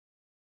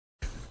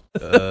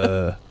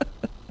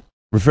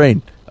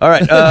 Refrain. All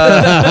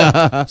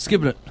right.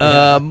 Skipping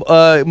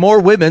it.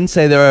 More women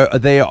say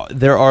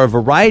there are a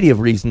variety of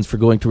reasons for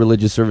going to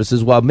religious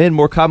services, while men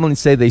more commonly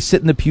say they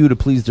sit in the pew to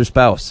please their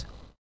spouse.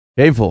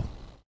 Shameful.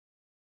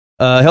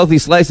 A healthy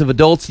slice of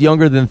adults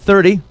younger than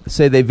 30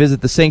 say they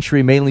visit the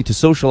sanctuary mainly to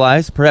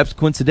socialize. Perhaps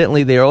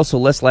coincidentally, they are also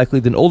less likely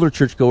than older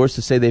churchgoers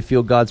to say they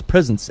feel God's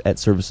presence at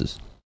services.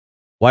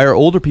 Why are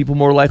older people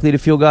more likely to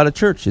feel God at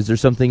church? Is there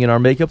something in our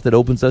makeup that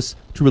opens us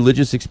to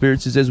religious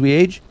experiences as we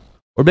age?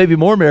 Or maybe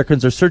more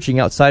Americans are searching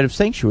outside of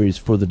sanctuaries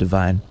for the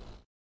divine.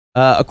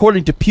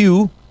 According to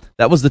Pew,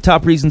 that was the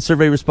top reason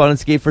survey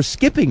respondents gave for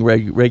skipping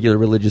regular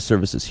religious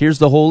services. Here's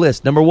the whole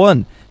list. Number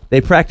 1,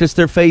 they practice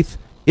their faith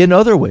in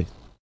other ways.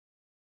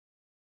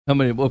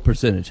 What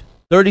percentage?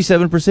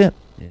 37%.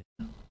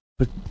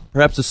 Yeah.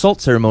 Perhaps a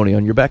salt ceremony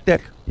on your back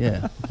deck.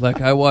 Yeah.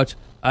 Like I watch,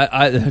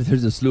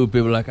 there's a slew of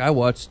people, like I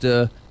watched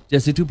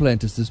Jesse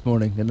Duplantis this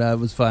morning, and I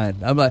was fine.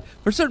 I'm like,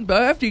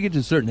 after you get to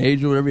a certain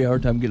age or whatever, you have a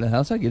hard time getting in the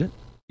house, I get it.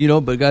 You know,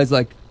 but guys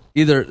like,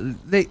 and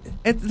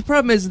the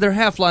problem is they're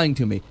half lying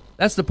to me.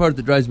 That's the part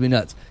that drives me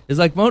nuts. It's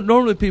like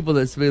normally people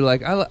that say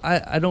like,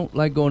 I don't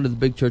like going to the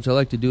big church. I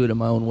like to do it in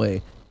my own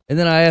way. And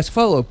then I ask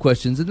follow-up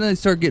questions, and then they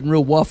start getting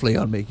real waffly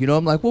on me. You know,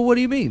 I'm like, well, what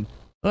do you mean?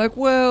 They're like,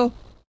 well,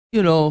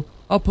 you know,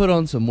 I'll put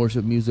on some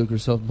worship music or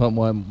something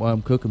while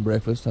I'm cooking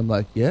breakfast. I'm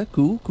like, yeah,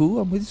 cool,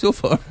 I'm with you so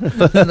far. And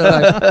they're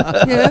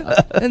like,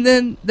 yeah. And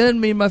then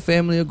me and my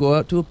family will go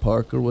out to a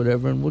park or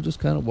whatever, and we'll just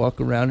kind of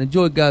walk around,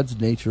 enjoy God's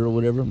nature or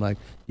whatever. I'm like,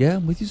 yeah,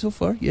 I'm with you so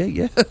far.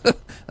 Yeah.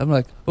 I'm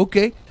like,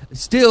 okay.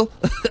 Still,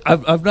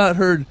 I've not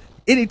heard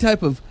any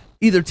type of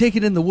either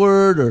taking in the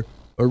word or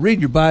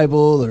reading your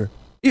Bible or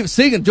even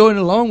singing,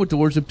 joining along with the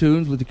worship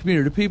tunes with the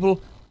community of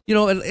people. You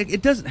know, and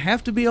it doesn't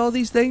have to be all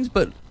these things,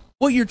 but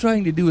what you're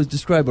trying to do is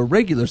describe a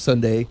regular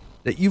Sunday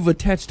that you've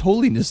attached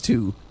holiness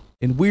to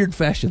in weird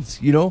fashions,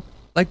 you know?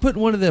 Like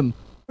putting one of them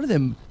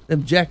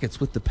jackets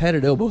with the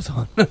padded elbows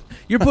on.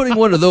 You're putting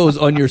one of those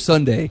on your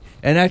Sunday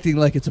and acting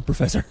like it's a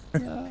professor.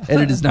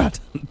 And it is not.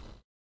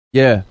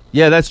 Yeah,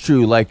 that's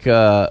true. Like,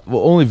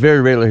 only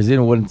very rarely has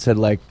anyone said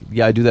like,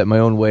 yeah, I do that my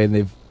own way,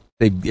 and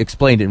they've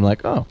explained it and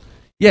like, oh.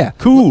 Yeah.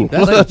 Cool.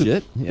 That's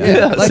legit.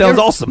 Yeah, Like sounds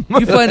awesome.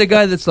 You find a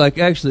guy that's like,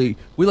 actually,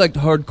 we like to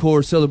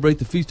hardcore celebrate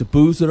the Feast of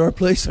Booths at our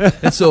place,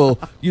 and so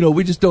we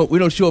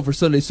don't show up for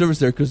Sunday service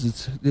there because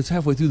it's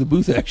halfway through the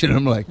booth action. And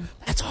I'm like,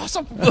 that's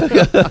awesome.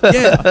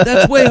 Yeah,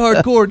 that's way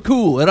hardcore and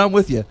cool, and I'm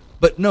with you.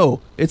 But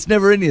no, it's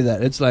never any of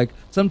that. It's like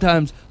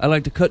sometimes I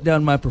like to cut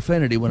down my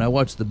profanity when I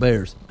watch the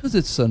Bears because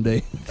it's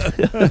Sunday.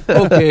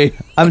 Okay,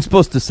 I'm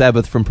supposed to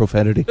Sabbath from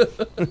profanity.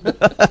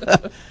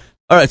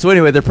 All right. So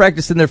anyway, they're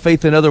practicing their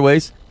faith in other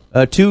ways.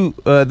 2,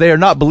 they are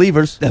not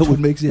believers. that would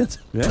make sense.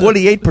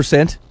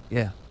 28%.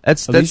 Yeah.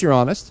 That's At least you're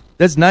honest.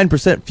 That's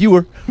 9%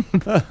 fewer.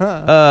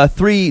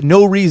 3,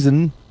 no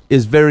reason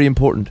is very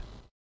important.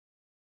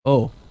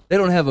 Oh, they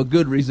don't have a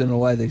good reason on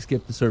why they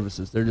skip the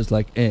services. They're just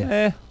like,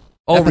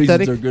 all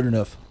Apathetic. reasons are good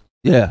enough.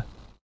 Yeah.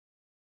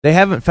 They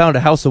haven't found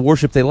a house of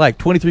worship they like.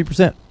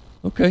 23%.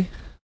 Okay,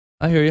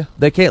 I hear you.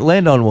 They can't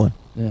land on one.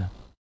 Yeah.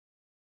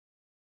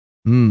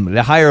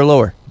 They're higher or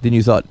lower than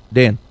you thought,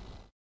 Dan?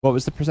 What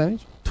was the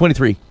percentage?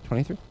 23.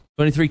 23.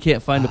 23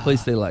 can't find a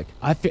place they like.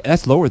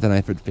 That's lower than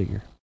I would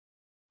figure.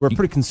 We're a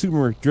pretty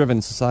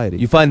consumer-driven society.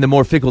 You find them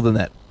more fickle than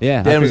that.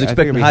 Yeah. Dan was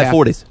expecting high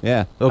 40s.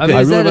 Yeah. Okay. I mean,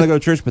 I is really that want to go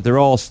to church, but they're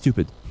all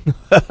stupid.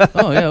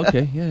 Oh, yeah,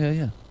 okay.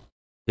 Yeah.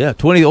 Yeah,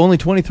 only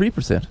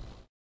 23%.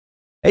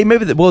 Hey,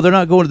 maybe they're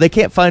not going. They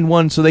can't find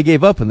one, so they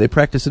gave up and they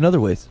practice in other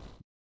ways,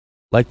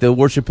 like the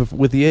worship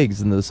with the eggs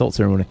and the salt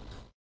ceremony.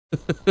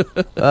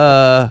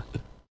 Number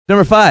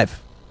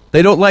 5,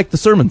 they don't like the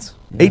sermons.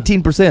 Yeah.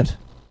 18%.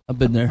 I've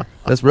been there.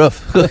 That's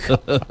rough.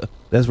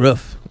 That's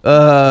rough.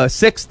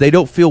 6, they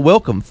don't feel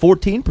welcome.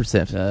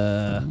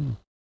 14%.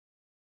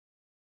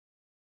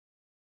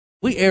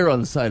 We err on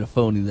the side of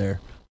phony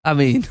there. I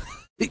mean,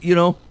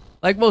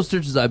 like most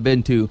churches I've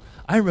been to,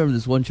 I remember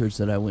this one church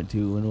that I went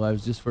to when I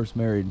was just first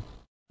married,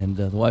 and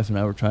the wife and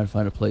I were trying to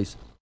find a place.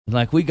 And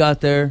like we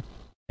got there,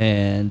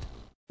 and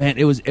man,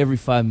 it was every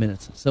 5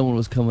 minutes. Someone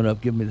was coming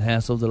up, giving me the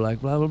hassle. They're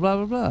like, blah, blah, blah,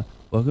 blah, blah.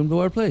 Welcome to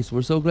our place.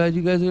 We're so glad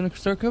you guys are going to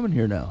start coming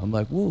here now. I'm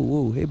like,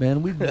 whoa, hey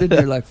man, we've been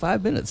here like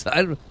 5 minutes. I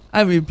haven't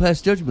even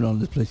passed judgment on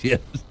this place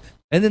yet.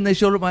 And then they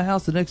showed up at my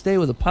house the next day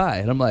with a pie,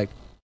 and I'm like,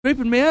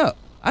 creeping me out.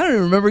 I don't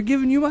even remember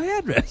giving you my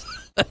address.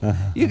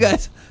 You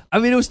guys, I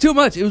mean, it was too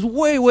much. It was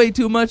way, way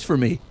too much for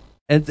me.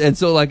 And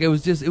so, like, it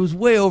was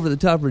way over the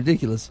top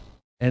ridiculous.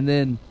 And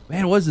then,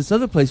 man, what was this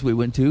other place we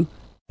went to?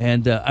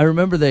 And I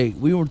remember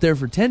we weren't there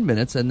for 10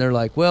 minutes, and they're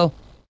like, well,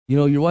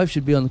 your wife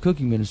should be on the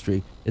cooking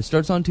ministry. It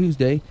starts on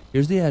Tuesday.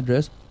 Here's the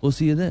address. We'll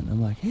see you then.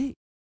 I'm like, hey,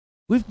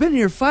 we've been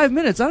here 5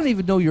 minutes. I don't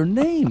even know your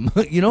name.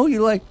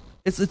 You're like,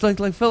 it's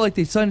like felt like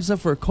they signed us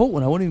up for a cult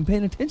when I wasn't even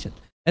paying attention.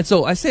 And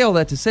so I say all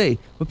that to say,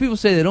 when people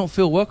say they don't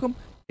feel welcome,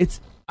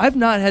 I've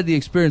not had the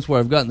experience where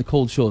I've gotten the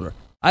cold shoulder.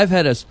 I've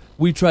had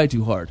we try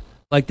too hard.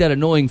 Like that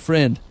annoying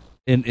friend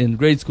in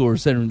grade school or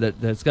center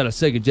that's got a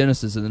Sega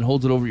Genesis and then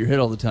holds it over your head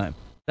all the time.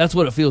 That's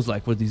what it feels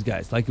like with these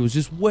guys. Like it was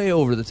just way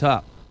over the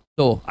top.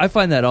 So I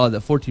find that odd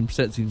that 14%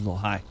 seems a little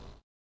high.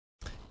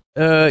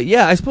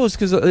 Yeah, I suppose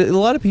because a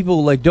lot of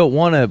people don't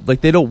want to,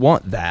 they don't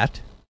want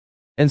that.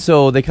 And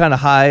so they kind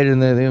of hide,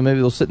 and maybe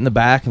they'll sit in the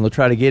back and they'll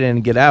try to get in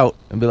and get out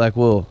and be like,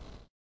 well,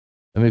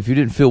 I mean, if you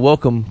didn't feel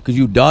welcome because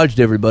you dodged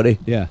everybody,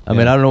 I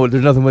mean, I don't know.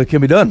 There's nothing that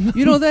can be done.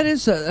 That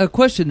is a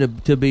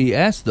question to be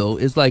asked, though,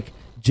 is like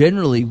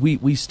generally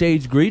we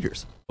stage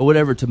greeters or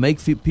whatever to make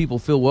people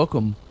feel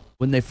welcome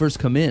when they first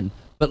come in.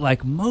 But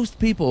like most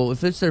people,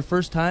 if it's their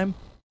first time,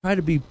 try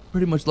to be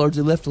pretty much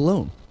largely left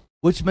alone,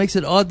 which makes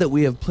it odd that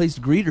we have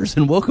placed greeters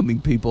and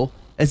welcoming people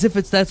as if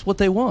that's what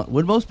they want,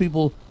 when most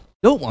people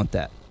don't want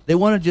that. They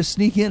want to just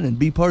sneak in and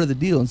be part of the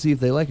deal and see if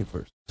they like it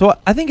first. So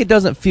I think it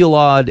doesn't feel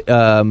odd.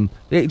 I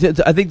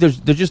think there's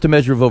just a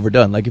measure of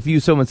overdone. Like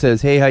if someone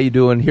says, "Hey, how you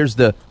doing?"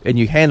 and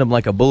you hand them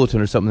like a bulletin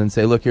or something and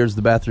say, "Look, here's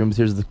the bathrooms,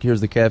 here's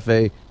the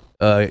cafe,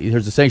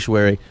 here's the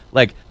sanctuary."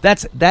 Like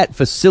that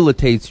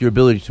facilitates your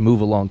ability to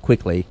move along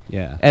quickly.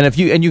 Yeah. And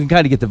you can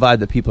kind of get the vibe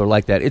that people are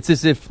like that. It's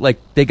as if like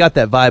they got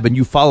that vibe and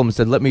you follow them and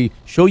said, "Let me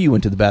show you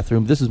into the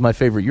bathroom. This is my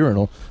favorite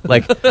urinal."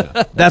 Like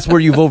that's where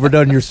you've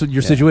overdone your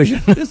situation.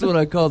 This is what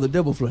I call the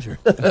double flusher.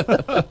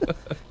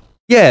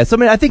 Yeah, so I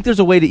mean, I think there's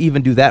a way to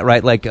even do that,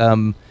 right? Like,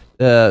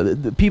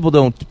 people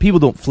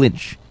don't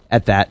flinch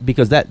at that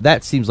because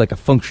that seems like a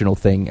functional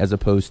thing as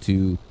opposed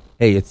to,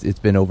 hey, it's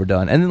been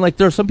overdone. And then like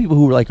there are some people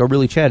who are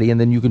really chatty, and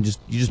then you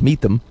just meet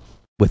them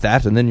with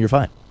that, and then you're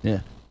fine. Yeah.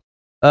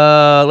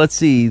 Let's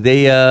see.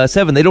 They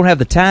 7. They don't have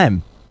the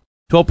time.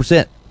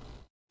 12%.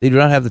 They do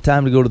not have the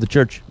time to go to the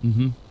church.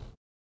 Mm-hmm.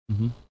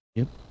 Mm-hmm.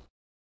 Yep.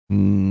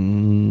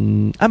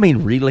 I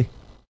mean, really?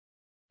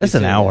 That's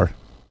an hour.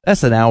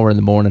 That's an hour in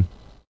the morning.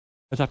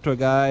 I talked to a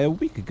guy a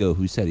week ago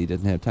who said he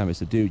doesn't have time. I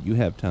said, dude, you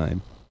have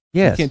time.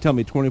 Yes. You can't tell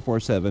me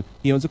 24/7.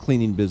 He owns a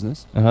cleaning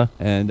business. Uh-huh.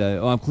 And,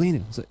 I'm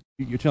cleaning. So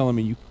you're telling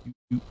me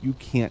you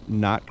can't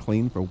not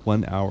clean for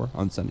 1 hour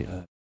on Sunday?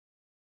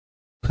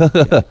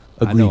 Yeah,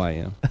 I know I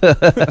am.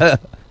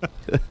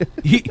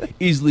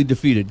 Easily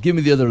defeated. Give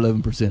me the other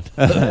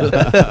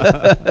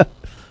 11%.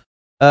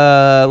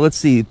 Let's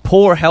see.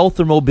 Poor health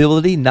or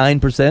mobility,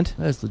 9%.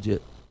 That's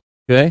legit.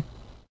 Okay.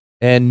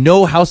 And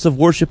no house of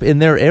worship in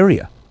their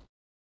area.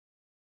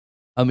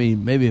 I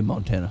mean, maybe in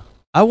Montana.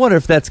 I wonder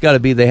if that's got to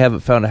be they haven't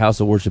found a house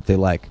of worship they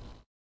like.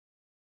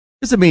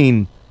 I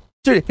mean,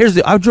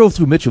 I drove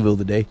through Mitchellville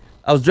today.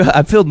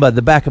 I filled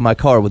the back of my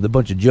car with a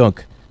bunch of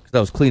junk because I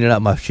was cleaning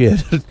out my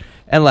shit.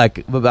 And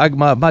like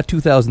my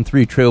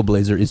 2003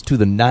 Trailblazer is to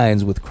the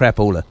nines with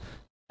crapola.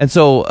 And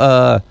so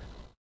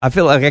I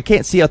feel like I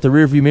can't see out the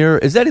rearview mirror.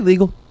 Is that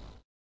illegal?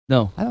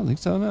 No. I don't think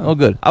so, no. Oh,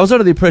 good. I was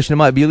under the impression it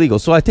might be illegal,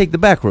 so I take the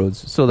back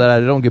roads so that I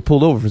don't get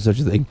pulled over for such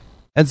a thing.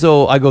 And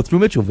so I go through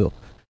Mitchellville.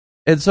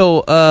 And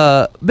so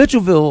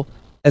Mitchellville,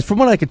 as from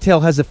what I could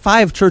tell, has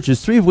 5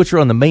 churches, 3 of which are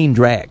on the main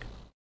drag.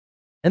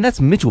 And that's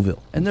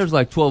Mitchellville. And there's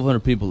like 1,200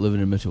 people living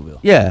in Mitchellville.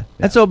 Yeah.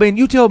 And so, I mean,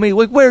 you tell me,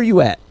 like, where are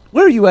you at?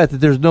 Where are you at that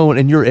there's no one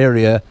in your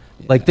area,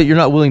 like, that you're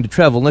not willing to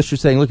travel unless you're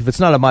saying, look, if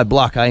it's not on my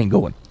block, I ain't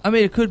going? I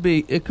mean, it could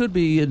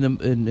be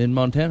in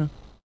Montana.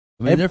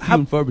 I mean, they're few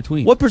and far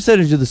between. What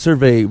percentage of the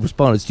survey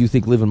respondents do you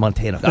think live in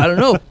Montana? I don't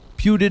know.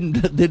 Pew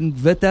didn't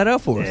vet that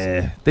out for us.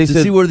 They to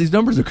said, see where these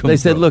numbers are coming from. They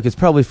said, look, it's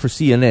probably for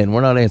CNN.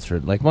 We're not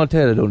answering. Like,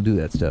 Montana don't do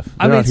that stuff.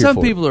 I mean,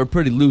 some people are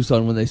pretty loose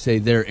on when they say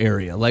their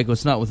area. Like,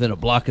 it's not within a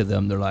block of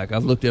them. They're like,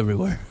 I've looked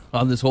everywhere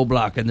on this whole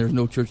block, and there's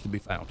no church to be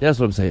found. That's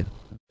what I'm saying.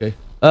 Okay.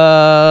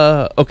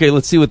 Okay,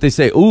 let's see what they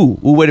say. Ooh,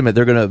 wait a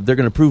minute. They're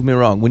gonna prove me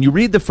wrong. When you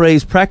read the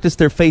phrase "practice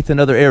their faith in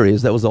other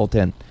areas," that was all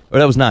 10, or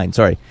that was 9.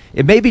 Sorry.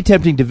 It may be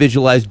tempting to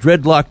visualize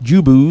dreadlocked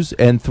Jubus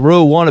and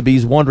Thoreau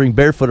wannabes wandering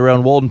barefoot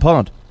around Walden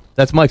Pond.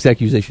 That's Mike's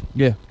accusation.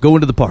 Yeah. Go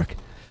into the park.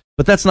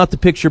 But that's not the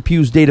picture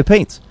Pew's data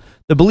paints.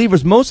 The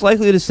believers most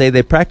likely to say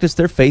they practice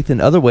their faith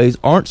in other ways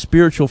aren't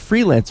spiritual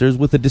freelancers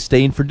with a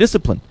disdain for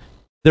discipline.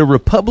 They're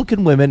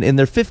Republican women in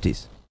their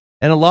 50s,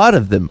 and a lot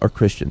of them are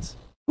Christians.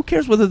 Who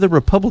cares whether they're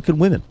Republican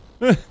women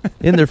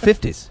in their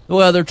 50s?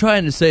 Well, they're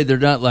trying to say they're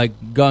not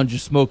like ganja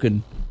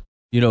smoking,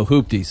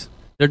 hoopties.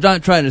 They're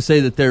not trying to say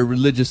that they're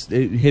religious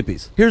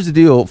hippies. Here's the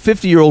deal.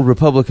 50-year-old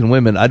Republican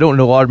women, I don't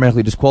know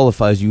automatically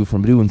disqualifies you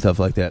from doing stuff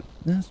like that.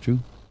 That's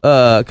true.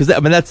 Because,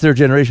 that's their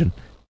generation.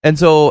 And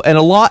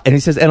he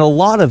says, a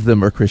lot of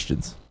them are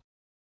Christians.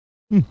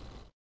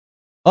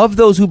 Of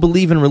those who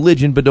believe in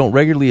religion but don't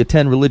regularly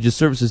attend religious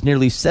services,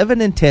 nearly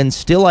 7 in 10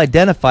 still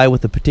identify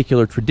with a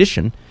particular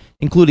tradition,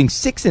 including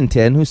 6 in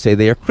 10 who say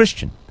they are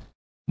Christian.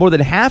 More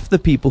than half the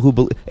people who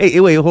believe... Hey,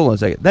 wait, hold on a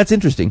second. That's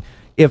interesting.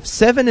 If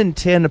 7 in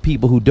 10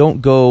 people who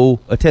don't go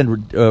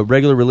attend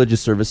regular religious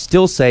service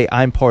still say,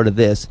 I'm part of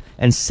this,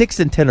 and 6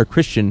 in 10 are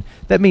Christian,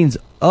 that means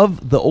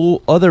of the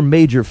other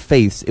major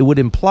faiths, it would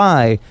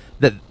imply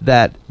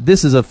that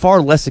this is a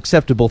far less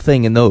acceptable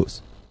thing in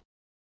those.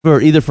 For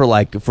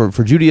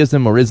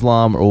Judaism or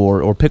Islam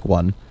or pick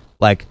one,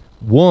 like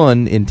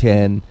 1 in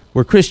 10,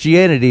 where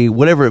Christianity,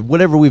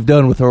 whatever we've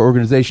done with our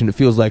organization, it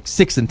feels like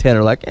 6 in 10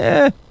 are like,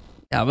 Yeah,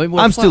 I mean,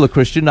 I'm still a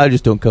Christian, I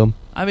just don't come.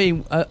 I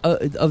mean,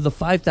 of the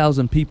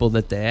 5,000 people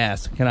that they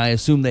asked, can I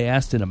assume they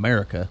asked in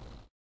America?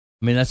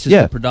 I mean, that's just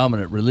the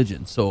predominant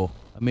religion. So,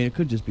 I mean, it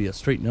could just be a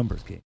straight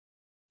numbers game.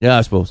 Yeah,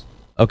 I suppose.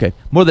 Okay.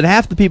 More than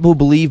half the people who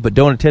believe but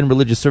don't attend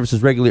religious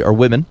services regularly are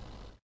women.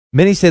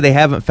 Many say they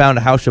haven't found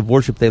a house of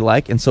worship they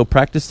like and so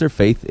practice their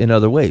faith in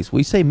other ways.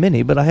 We say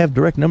many, but I have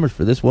direct numbers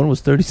for this. One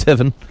was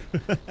 37.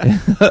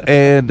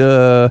 And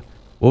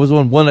what was the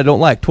one? One I don't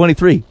like.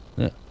 23.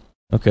 Yeah.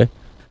 Okay.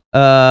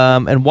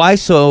 And why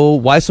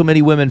so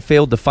many women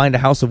failed to find a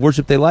house of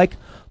worship they like?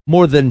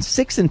 More than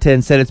 6 in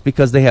 10 said it's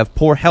because they have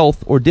poor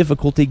health or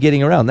difficulty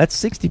getting around.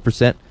 That's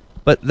 60%,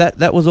 but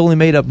that was only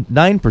made up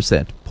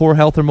 9%, poor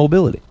health or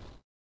mobility.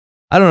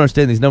 I don't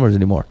understand these numbers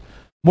anymore.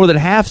 More than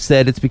half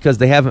said it's because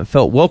they haven't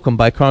felt welcomed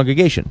by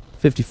congregation,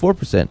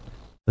 54%,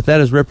 but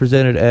that is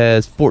represented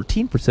as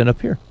 14%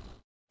 up here.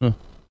 Huh.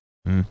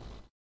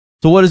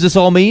 So what does this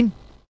all mean?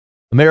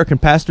 American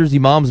pastors,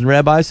 imams, and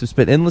rabbis have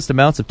spent endless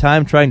amounts of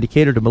time trying to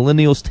cater to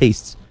millennials'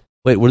 tastes.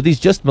 Wait, were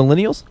these just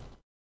millennials?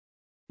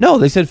 No,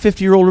 they said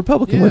 50-year-old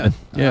Republican women.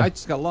 Yeah, I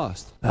just got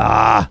lost.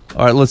 All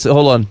right,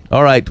 hold on.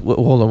 All right,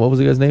 hold on. What was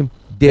the guy's name?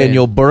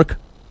 Daniel Burke.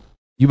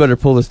 You better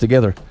pull this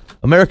together.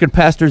 American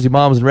pastors,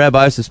 imams, and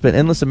rabbis have spent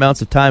endless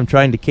amounts of time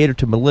trying to cater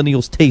to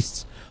millennials'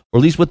 tastes, or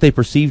at least what they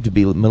perceive to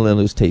be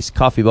millennials' tastes.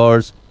 Coffee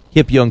bars,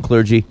 hip young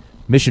clergy,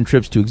 mission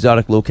trips to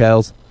exotic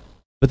locales.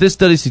 But this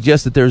study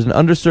suggests that there is an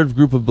underserved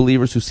group of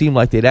believers who seem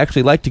like they'd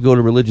actually like to go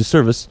to religious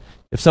service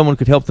if someone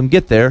could help them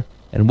get there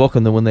and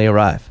welcome them when they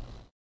arrive.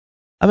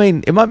 I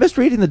mean, am I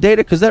misreading the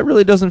data? Because that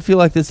really doesn't feel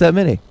like there's that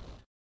many.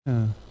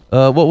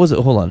 What was it?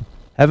 Hold on.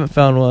 Haven't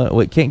found one.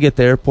 Wait, can't get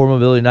there. Poor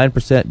mobility,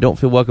 9%. Don't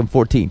feel welcome,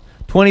 14%.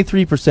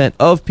 23%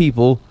 of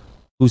people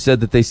who said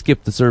that they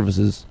skipped the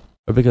services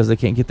are because they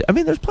can't get there. I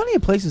mean, there's plenty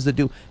of places that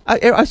do.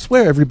 I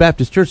swear every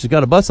Baptist church has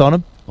got a bus on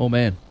them. Oh,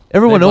 man.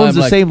 Everyone owns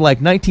the same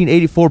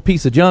 1984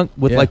 piece of junk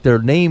with their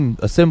name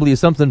assembly or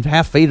something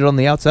half faded on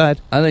the outside.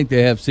 I think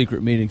they have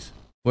secret meetings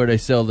where they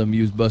sell them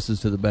used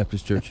buses to the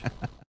Baptist church.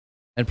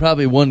 And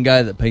probably one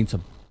guy that paints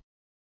them.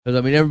 Because,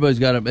 I mean, everybody's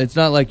got them. It's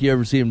not like you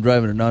ever see them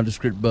driving a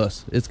nondescript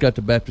bus. It's got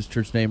the Baptist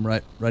church name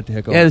right the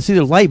heck on it. Yeah, it's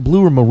either light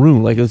blue or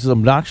maroon. Like, it's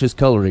obnoxious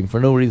coloring for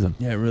no reason.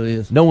 Yeah, it really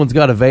is. No one's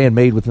got a van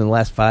made within the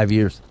last 5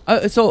 years.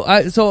 So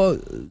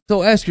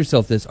ask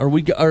yourself this: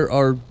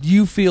 do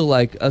you feel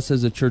like us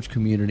as a church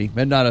community,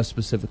 and not us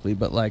specifically,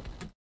 but like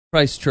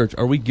Christ Church,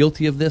 are we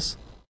guilty of this?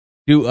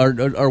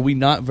 Are we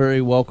not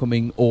very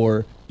welcoming,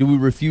 or do we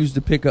refuse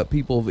to pick up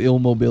people of ill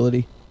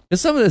mobility?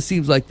 Because some of this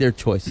seems like their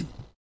choice.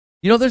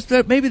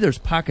 Maybe there's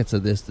pockets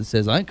of this that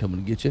says I ain't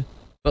coming to get you,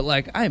 but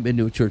like I ain't been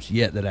to a church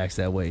yet that acts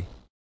that way.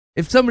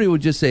 If somebody would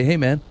just say, "Hey,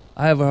 man,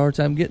 I have a hard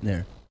time getting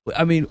there,"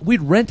 I mean,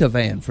 we'd rent a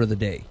van for the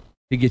day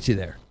to get you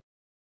there.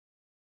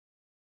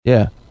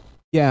 Yeah.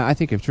 Yeah, I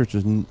think if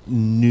churches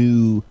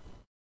knew,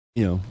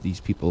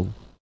 these people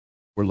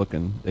were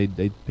looking,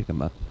 they'd pick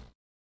them up.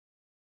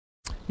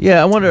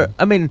 Yeah, I wonder.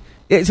 I mean,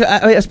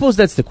 I suppose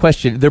that's the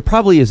question. There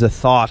probably is a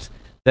thought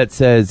that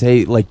says,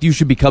 hey, like, you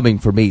should be coming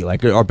for me.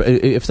 Like, or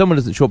if someone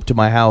doesn't show up to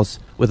my house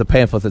with a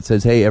pamphlet that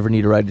says, hey, ever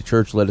need a ride to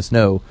church, let us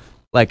know.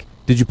 Like,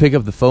 did you pick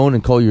up the phone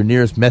and call your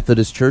nearest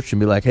Methodist church and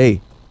be like,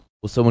 hey,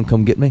 will someone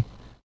come get me?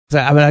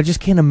 I mean, I just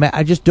can't imagine.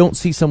 I just don't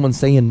see someone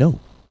saying no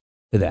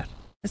to that.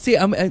 See,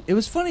 it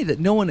was funny that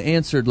no one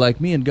answered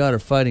like me and God are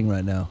fighting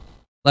right now.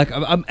 Like,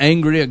 I'm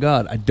angry at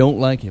God. I don't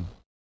like him.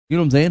 You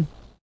know what I'm saying?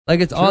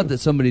 Like, it's odd that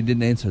somebody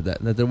didn't answer that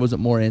there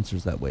wasn't more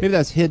answers that way. Maybe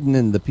that's hidden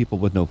in the people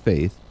with no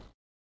faith.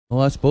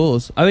 Well, I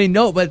suppose. I mean,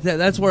 no, but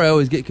that's where I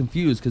always get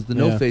confused, because the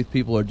no-faith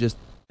people are just,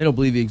 they don't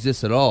believe he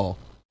exists at all.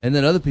 And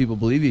then other people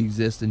believe he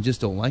exists and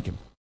just don't like him.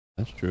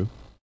 That's true.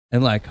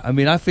 And, like, I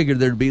mean, I figured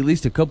there'd be at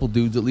least a couple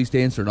dudes at least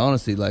answering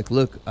honestly, like,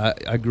 look,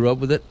 I grew up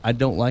with it. I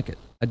don't like it.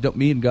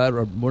 Me and God,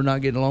 we're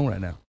not getting along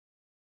right now.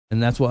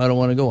 And that's why I don't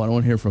want to go. I don't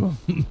want to hear from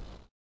him.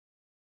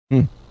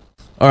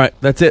 All right,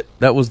 that's it.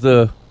 That was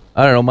I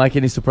don't know, Mike,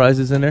 any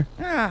surprises in there?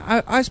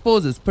 I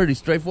suppose it's pretty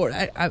straightforward.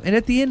 And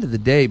at the end of the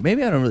day,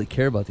 maybe I don't really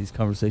care about these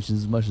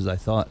conversations as much as I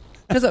thought.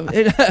 Because I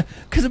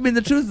mean,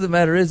 the truth of the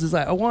matter is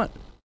like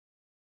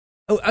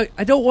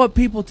I don't want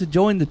people to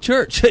join the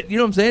church. You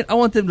know what I'm saying? I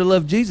want them to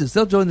love Jesus.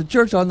 They'll join the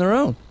church on their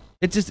own.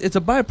 It's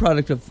a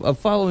byproduct of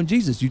following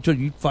Jesus.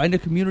 You find a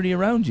community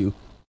around you,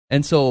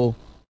 and so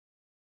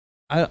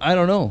I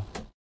don't know.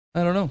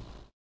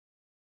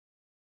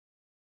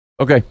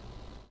 Okay.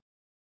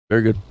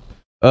 Very good.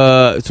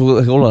 So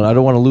hold on. I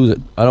don't want to lose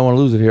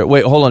it here.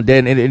 Wait, hold on,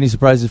 Dan. Any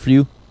surprises for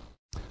you?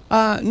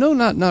 No,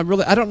 not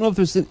really. I don't know if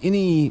there's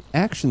any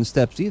action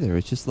steps either.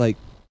 It's just like,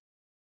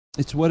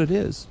 it's what it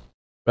is.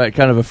 Right,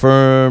 kind of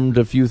affirmed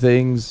a few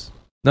things.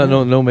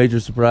 No major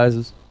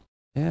surprises.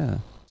 Yeah.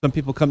 Some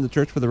people come to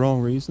church for the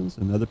wrong reasons,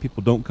 and other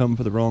people don't come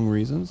for the wrong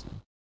reasons.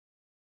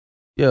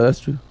 Yeah, that's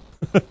true.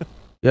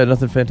 Yeah,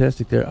 nothing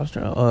fantastic there. I was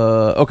trying.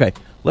 Okay,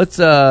 let's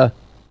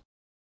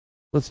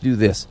do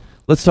this.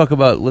 Let's talk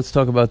about this.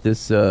 Talk about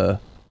this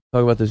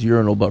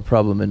urinal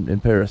problem in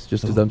Paris,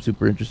 just because I'm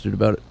super interested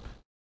about it.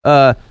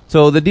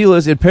 So the deal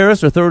is, in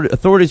Paris,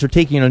 authorities are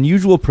taking an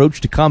unusual approach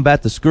to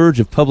combat the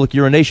scourge of public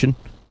urination.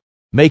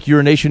 Make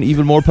urination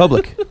even more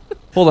public.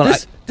 Hold on,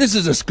 this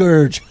is a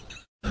scourge.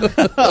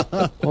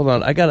 Hold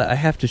on, I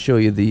have to show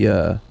you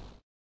the.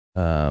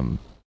 I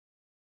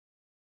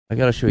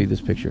gotta show you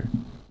this picture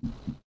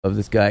of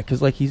this guy,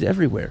 because like he's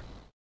everywhere.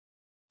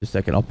 Just a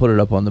second, I'll put it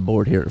up on the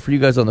board here. For you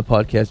guys on the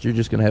podcast, you're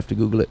just gonna have to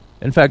Google it.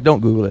 In fact,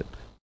 don't Google it.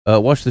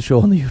 Watch the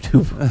show on the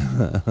YouTube.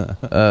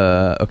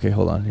 Okay,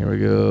 hold on. Here we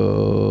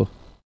go.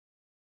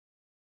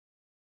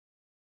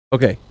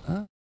 Okay,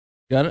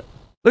 Got it.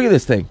 look at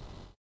this thing.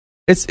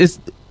 It's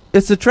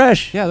a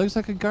trash. Yeah, it looks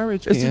like a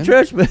garbage can. It's a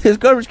trash. It's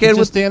garbage can. It's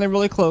just standing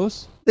really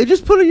close. They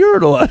just put a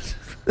urinal on it.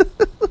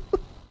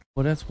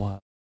 Well, that's wild.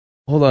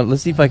 Hold on,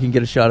 let's see if I can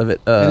get a shot of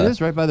it. It is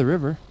right by the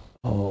river.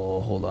 Oh,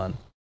 hold on.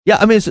 Yeah,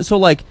 I mean, so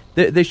like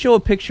they show a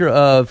picture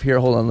of here.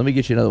 Hold on, let me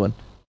get you another one.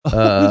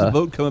 There's a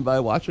boat coming by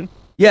watching.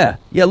 Yeah.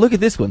 Look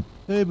at this one.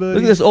 Hey, buddy.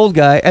 Look at this old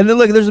guy, and then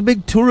look, there's a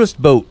big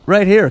tourist boat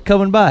right here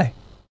coming by.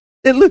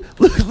 And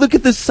look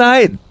at this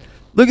sign.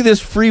 Look at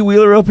this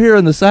freewheeler up here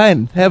on the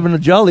sign, having a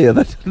jolly of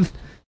it.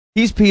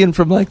 He's peeing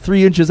from like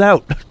 3 inches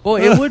out.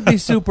 Boy, it would be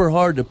super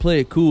hard to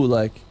play it cool.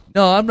 Like,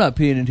 no, I'm not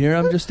peeing in here.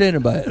 I'm just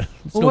standing by it.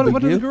 It's Well, no big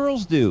what do deal. the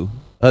girls do?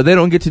 They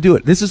don't get to do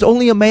it. This is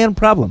only a man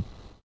problem.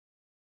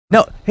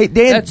 Now, hey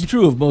Dan, That's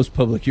true of most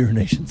public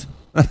urinations.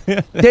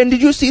 Dan,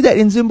 did you see that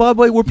in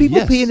Zimbabwe? Were people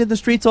Yes. peeing in the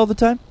streets all the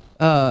time?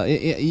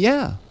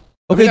 Yeah.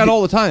 Okay, Okay, not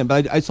all the time,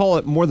 but I saw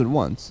it more than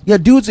once. Yeah,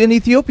 dudes in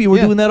Ethiopia were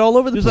Yeah. doing that all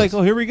over the It was place.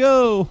 like, oh, here we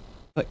go.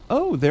 Like,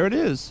 oh, there it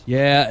is.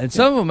 Yeah, and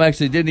some of them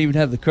actually didn't even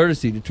have the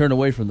courtesy to turn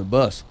away from the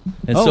bus.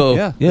 And Oh,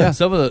 so, yeah.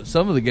 some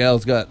of the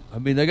gals got. I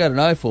mean, they got an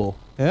eyeful.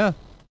 Yeah.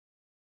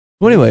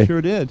 Well, anyway,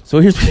 Sure did. so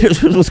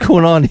here's what's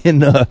going on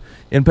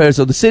in Paris.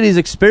 So the city is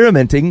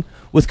experimenting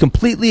with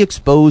completely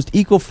exposed,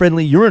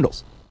 eco-friendly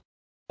urinals.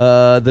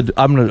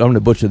 I'm gonna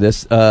butcher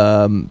this.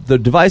 The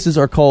devices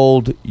are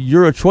called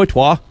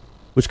Uratrottoir,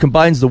 which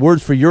combines the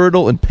words for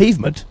urinal and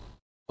pavement.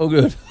 Oh,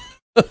 good.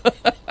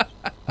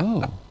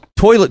 Oh.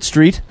 Toilet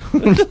street.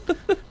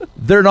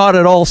 They're not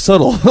at all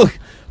subtle.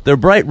 They're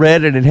bright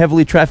red and in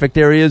heavily trafficked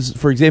areas,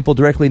 for example,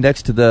 directly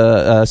next to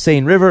the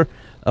Seine River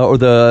or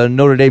the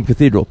Notre Dame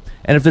Cathedral.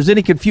 And if there's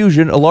any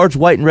confusion, a large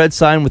white and red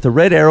sign with a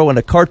red arrow and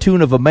a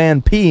cartoon of a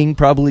man peeing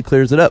probably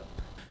clears it up.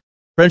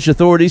 French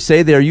authorities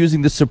say they are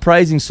using this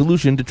surprising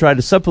solution to try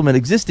to supplement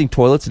existing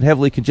toilets in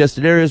heavily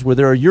congested areas where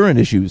there are urine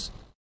issues.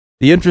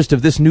 The interest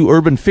of this new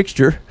urban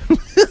fixture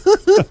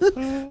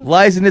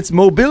lies in its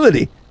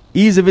mobility,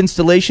 ease of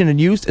installation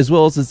and use, as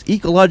well as its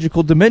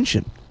ecological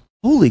dimension.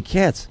 Holy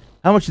cats.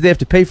 How much do they have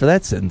to pay for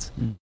that sentence?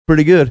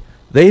 Pretty good.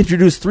 They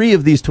introduced 3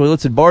 of these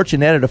toilets in March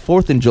and added a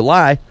 4th in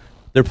July.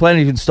 They're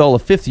planning to install a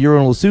 5th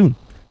urinal soon.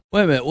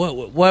 Wait a minute.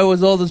 Why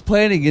was all this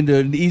planning into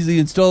an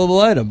easily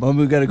installable item?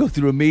 We got to go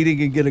through a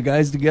meeting and get a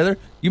guys together?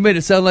 You made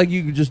it sound like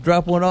you could just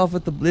drop one off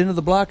at the end of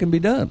the block and be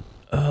done.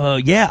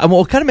 Yeah.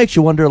 Well, it kind of makes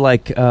you wonder,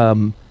 like,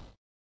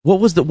 what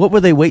were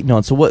they waiting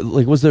on? So what,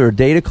 like, was there a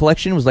data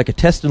collection? It was like a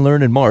test and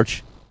learn in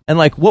March. And,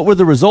 like, what were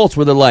the results?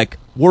 Were they like,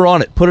 we're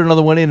on it, put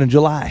another one in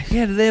July?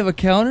 Yeah, did they have a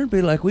counter?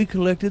 Be like, we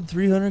collected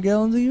 300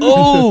 gallons a year?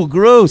 Oh,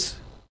 gross.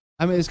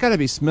 I mean, it's got to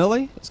be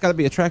smelly. It's got to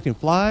be attracting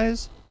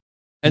flies.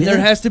 And there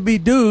has to be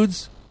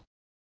dudes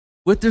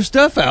with their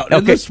stuff out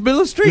in the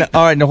middle of the street. Now,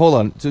 all right, now hold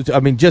on. So,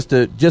 I mean, just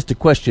a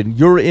question.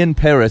 You're in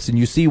Paris and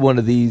you see one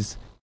of these.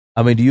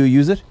 I mean, do you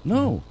use it?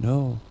 No.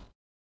 No.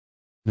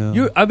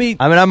 I mean,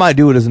 I might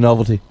do it as a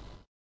novelty.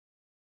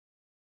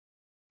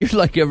 You're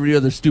like every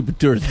other stupid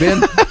tourist,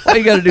 man. Why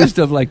you got to do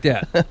stuff like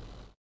that?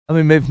 I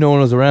mean, maybe if no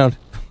one was around.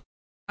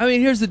 I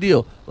mean, here's the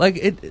deal.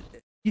 Like,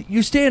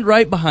 you stand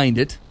right behind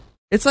it.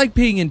 It's like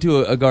peeing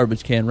into a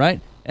garbage can, right?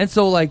 And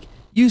so, like,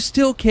 you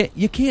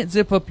can't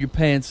zip up your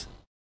pants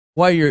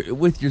while you're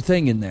with your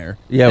thing in there.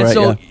 Yeah, and right.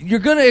 so Yeah. you're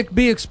gonna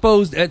be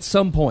exposed at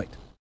some point.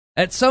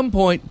 At some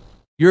point,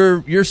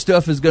 your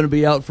stuff is gonna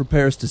be out for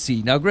Paris to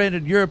see. Now,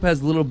 granted, Europe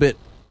has a little bit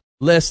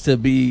less to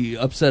be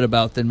upset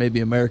about than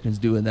maybe Americans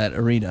do in that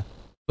arena.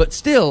 But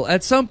still,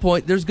 at some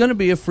point, there's going to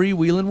be a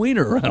freewheeling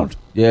wiener around.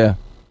 Yeah.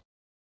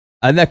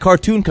 And that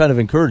cartoon kind of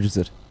encourages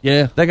it.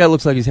 Yeah. That guy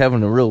looks like he's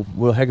having a real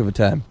heck of a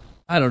time.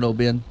 I don't know,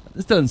 Ben.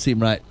 This doesn't seem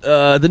right.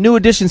 The new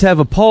additions have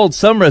appalled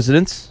some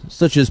residents,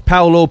 such as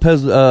Paolo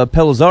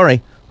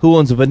Pellizzari, who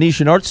owns a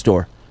Venetian art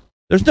store.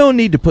 There's no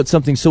need to put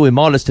something so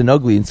immodest and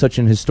ugly in such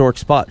an historic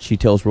spot, she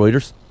tells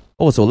Reuters.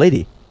 Oh, it's a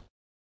lady.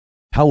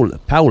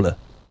 Paola.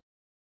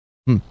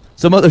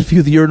 Some others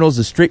view the urinals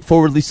as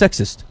straightforwardly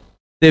sexist.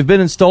 They've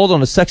been installed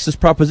on a sexist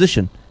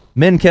proposition.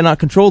 Men cannot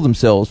control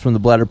themselves from the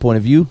bladder point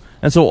of view,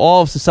 and so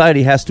all of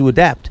society has to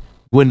adapt.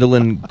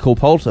 Gwendolyn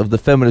Copalt of the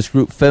feminist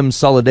group Femmes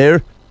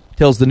Solidaires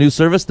tells the news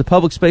service the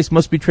public space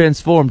must be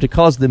transformed to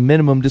cause the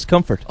minimum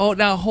discomfort. Oh,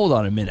 now hold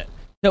on a minute.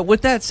 Now,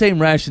 with that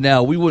same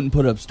rationale, we wouldn't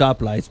put up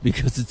stoplights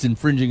because it's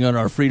infringing on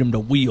our freedom to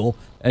wheel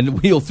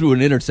through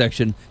an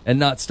intersection and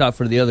not stop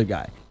for the other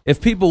guy.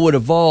 If people would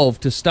evolve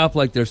to stop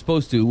like they're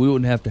supposed to, we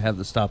wouldn't have to have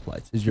the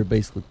stoplights, is your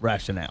basic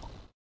rationale.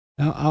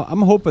 Now,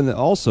 I'm hoping that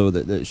also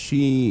that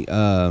she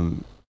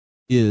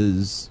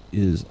is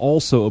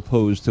also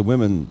opposed to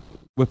women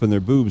whipping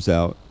their boobs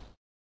out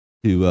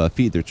to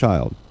feed their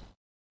child.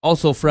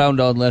 Also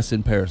frowned on less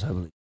in Paris, I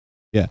believe.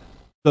 Yeah.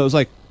 So it's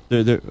like,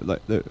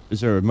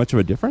 is there much of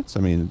a difference? I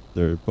mean,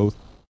 they're both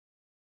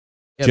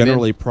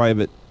generally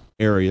private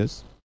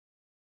areas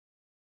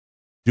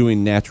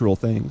doing natural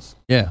things.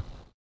 Yeah.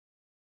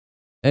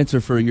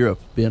 Answer for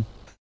Europe, Ben.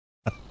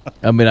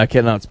 I mean, I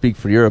cannot speak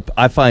for Europe.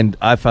 I find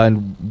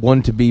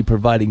one to be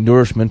providing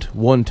nourishment,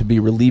 one to be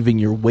relieving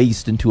your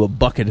waste into a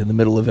bucket in the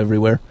middle of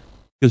everywhere.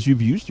 Because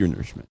you've used your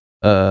nourishment.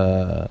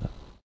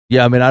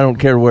 Yeah, I mean, I don't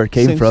care where it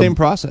came from. Same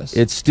process.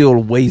 It's still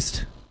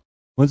waste.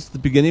 One's at the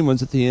beginning,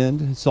 one's at the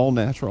end. It's all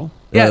natural.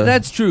 Yeah,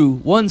 that's true.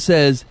 One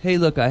says, hey,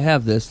 look, I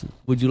have this.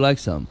 Would you like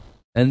some?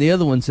 And the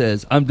other one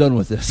says, I'm done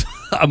with this.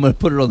 I'm going to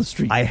put it on the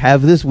street. I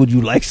have this. Would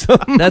you like some?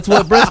 That's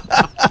what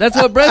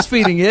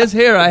breastfeeding is.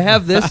 Here, I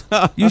have this.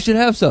 You should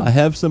have some. I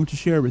have some to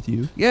share with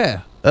you.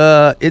 Yeah.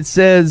 It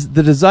says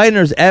the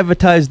designers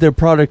advertised their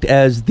product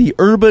as the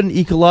urban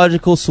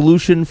ecological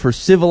solution for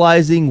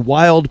civilizing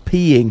wild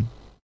peeing.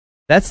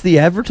 That's the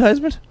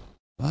advertisement?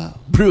 Wow.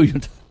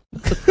 Brilliant.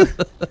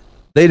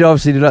 They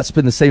obviously did not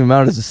spend the same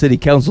amount as the city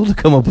council to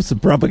come up with some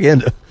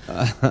propaganda.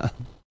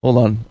 Hold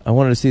on. I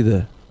want to see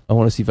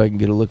if I can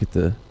get a look at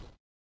the...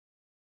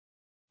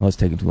 Oh, it's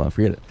taking too long.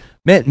 Forget it.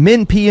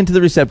 Men pee into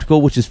the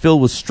receptacle, which is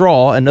filled with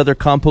straw and other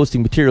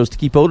composting materials to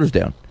keep odors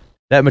down.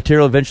 That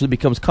material eventually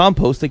becomes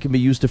compost that can be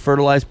used to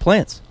fertilize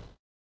plants.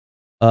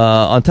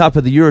 On top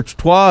of the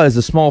Eurotrottoir is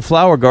a small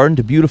flower garden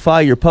to beautify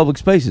your public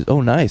spaces.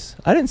 Oh, nice.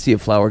 I didn't see a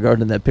flower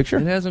garden in that picture.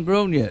 It hasn't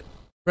grown yet.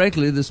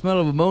 Frankly, the smell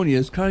of ammonia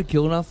is kind of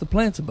killing off the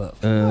plants above.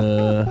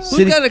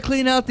 City- We've got to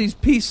clean out these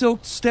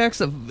pea-soaked stacks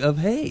of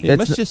hay. It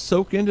must just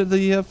soak into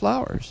the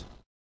flowers.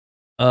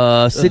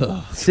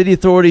 City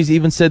authorities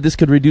even said this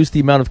could reduce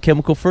the amount of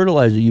chemical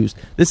fertilizer used.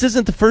 This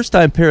isn't the first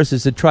time Paris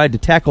has tried to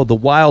tackle the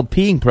wild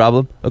peeing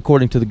problem,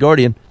 according to The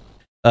Guardian.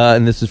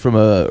 And this is from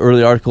an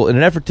early article. In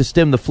an effort to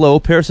stem the flow,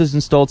 Paris has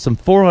installed some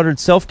 400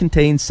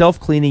 self-contained,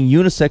 self-cleaning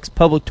unisex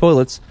public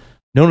toilets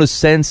known as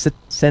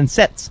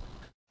Sanisets,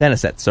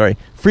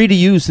 free to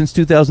use since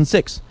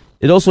 2006.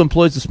 It also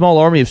employs a small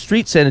army of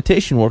street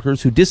sanitation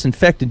workers who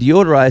disinfect and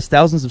deodorize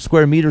thousands of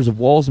square meters of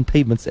walls and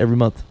pavements every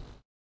month.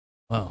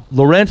 Wow.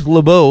 Laurent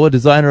Lebeau, a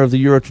designer of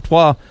the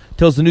Eurotrottoir,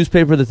 tells the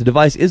newspaper that the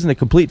device isn't a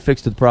complete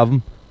fix to the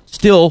problem.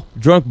 Still,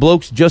 drunk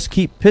blokes just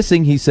keep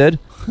pissing, he said.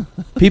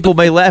 People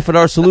may laugh at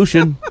our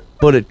solution,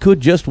 but it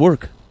could just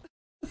work.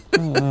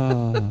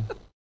 Can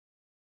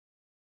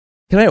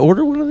I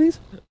order one of these?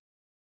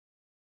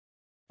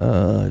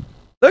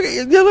 Look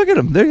at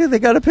him. They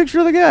got a picture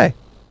of the guy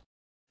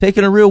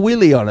taking a real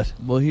wheelie on it.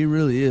 Well, he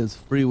really is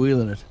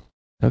freewheeling it.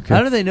 Okay.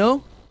 How do they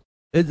know?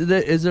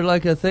 Is there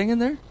like a thing in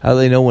there? How do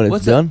they know when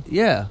it's done?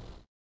 Yeah.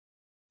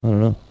 I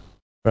don't know.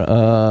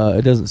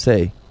 It doesn't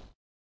say.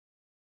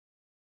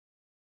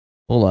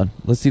 Hold on.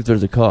 Let's see if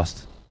there's a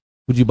cost.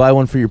 Would you buy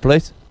one for your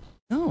place?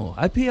 No,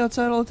 I pee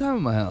outside all the time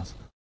in my house.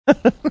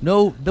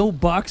 No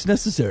box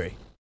necessary.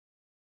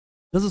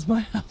 This is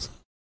my house.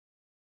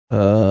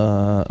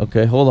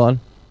 Okay, hold on.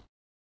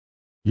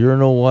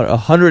 Urinal water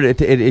 100.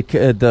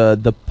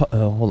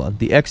 Hold on.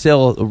 The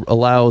XL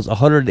allows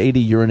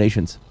 180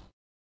 urinations.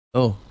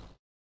 Oh,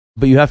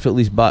 but you have to at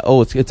least buy.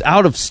 Oh, it's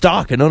out of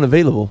stock and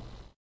unavailable.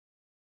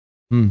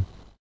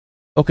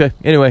 Okay.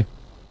 Anyway,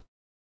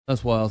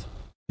 that's wild.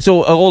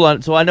 So hold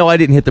on. So I know I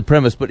didn't hit the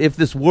premise, but if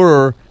this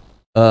were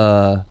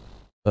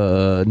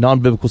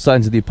non-biblical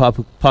signs of the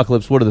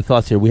apocalypse, what are the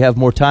thoughts here? We have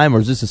more time, or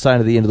is this a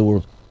sign of the end of the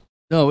world?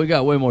 No, we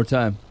got way more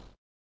time.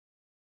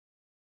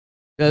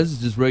 Yeah, this is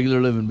just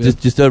regular living, man.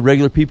 Just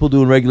regular people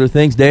doing regular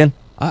things, Dan?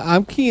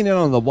 I'm keying in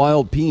on the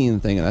wild peeing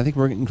thing, and I think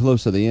we're getting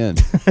close to the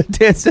end.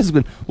 Dan says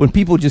when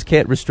people just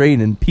can't restrain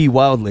and pee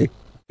wildly.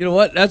 You know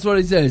what? That's what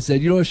he said. He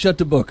said, "You know what? Shut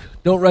the book.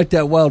 Don't write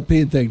that wild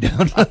peeing thing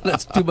down.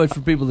 That's too much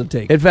for people to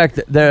take." In fact,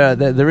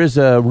 there is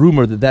a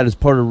rumor that is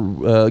part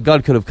of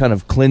God could have kind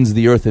of cleansed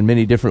the earth in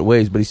many different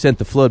ways, but he sent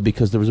the flood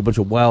because there was a bunch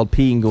of wild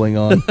peeing going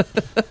on.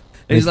 And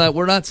he's like,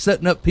 "We're not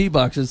setting up pee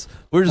boxes.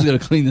 We're just going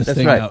to clean this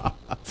thing out."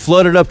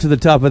 Flooded up to the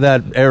top of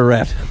that air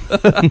rat.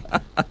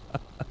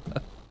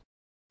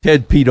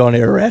 Ted peed on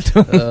air rat.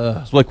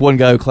 It's like one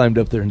guy who climbed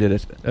up there and did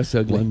it. That's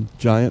ugly. One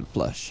giant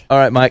flush. All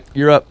right, Mike,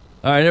 you're up.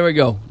 All right, there we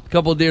go. A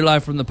couple of Dear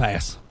Life from the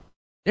Past.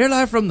 Dear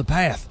Life from the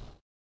Path.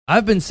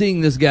 I've been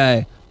seeing this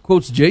guy,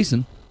 quotes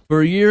Jason,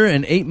 for a year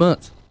and 8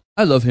 months.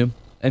 I love him,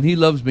 and he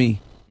loves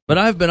me. But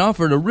I've been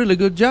offered a really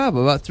good job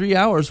about 3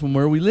 hours from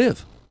where we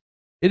live.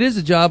 It is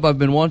a job I've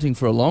been wanting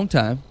for a long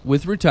time,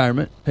 with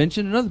retirement,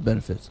 pension, and other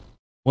benefits.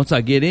 Once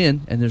I get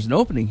in, and there's an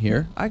opening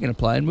here, I can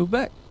apply and move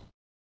back.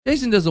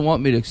 Jason doesn't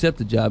want me to accept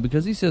the job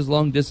because he says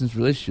long-distance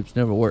relationships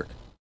never work.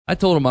 I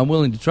told him I'm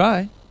willing to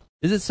try.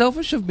 Is it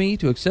selfish of me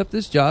to accept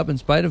this job in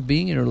spite of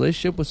being in a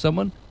relationship with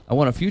someone I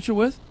want a future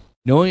with,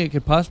 knowing it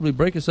could possibly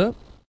break us up?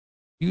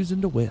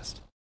 Using the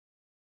West.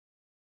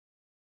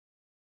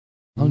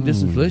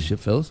 Long-distance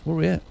relationship, fellas. Where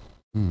we at?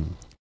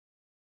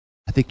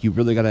 I think you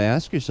really got to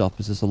ask yourself,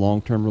 is this a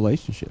long-term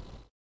relationship?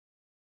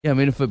 Yeah, I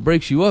mean, if it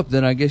breaks you up,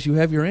 then I guess you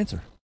have your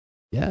answer.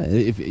 Yeah,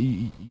 if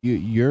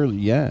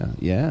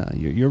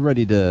you're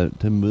ready to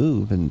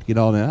move and get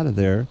on out of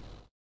there,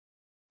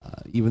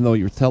 even though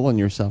you're telling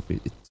yourself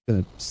it's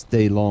going to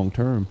stay long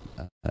term,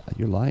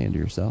 you're lying to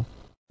yourself.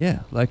 Yeah,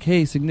 like,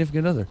 hey,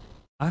 significant other,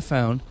 I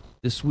found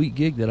this sweet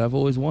gig that I've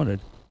always wanted,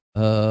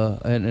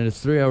 and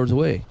it's 3 hours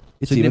away.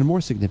 It's even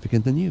more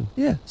significant than you.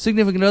 Yeah,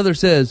 significant other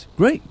says,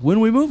 "Great, when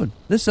are we moving?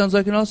 This sounds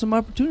like an awesome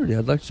opportunity.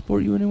 I'd like to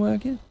support you any way I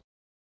can."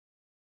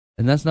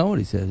 And that's not what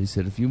he said. He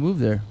said, "If you move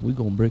there, we're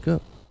going to break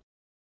up."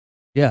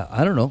 Yeah,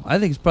 I don't know. I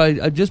think it's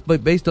probably, just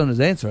based on his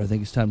answer, I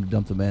think it's time to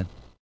dump the man.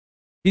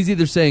 He's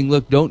either saying,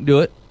 look, don't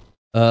do it,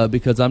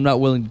 because I'm not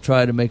willing to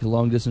try to make a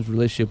long-distance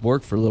relationship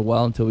work for a little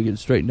while until we get it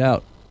straightened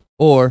out,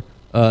 or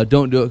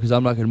don't do it because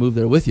I'm not going to move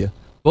there with you.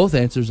 Both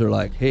answers are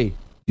like, hey,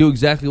 do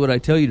exactly what I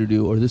tell you to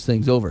do, or this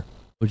thing's over,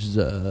 which is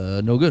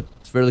no good.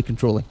 It's fairly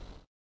controlling.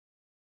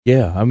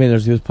 Yeah, I mean,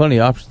 there's plenty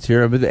of options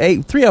here.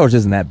 But 3 hours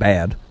isn't that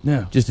bad,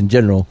 Yeah. just in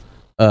general.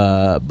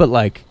 But,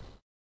 like,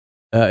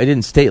 it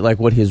didn't state, like,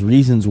 what his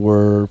reasons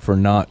were for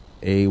not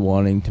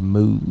wanting to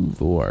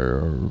move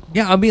or...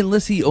 Yeah, I mean,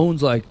 unless he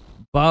owns, like,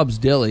 Bob's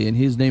Deli and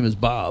his name is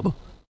Bob,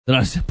 then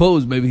I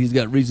suppose maybe he's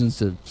got reasons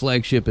to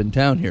flagship in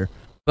town here.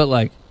 But,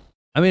 like,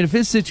 I mean, if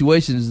his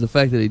situation is the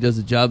fact that he does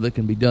a job that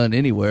can be done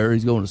anywhere, or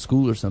he's going to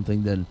school or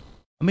something, then,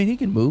 I mean, he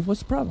can move.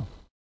 What's the problem?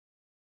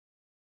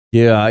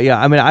 Yeah.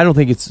 I mean, I don't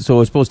think it's... So I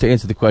was supposed to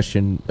answer the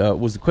question.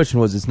 The question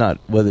was, it's not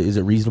whether... Is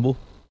it reasonable?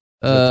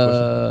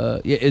 Yeah,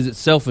 is it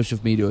selfish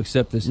of me to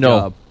accept this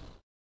job?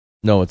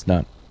 No, it's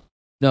not.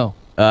 No.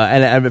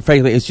 And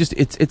frankly, it's just...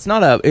 It's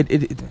not a...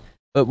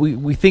 But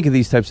we think of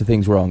these types of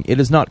things wrong. It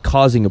is not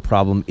causing a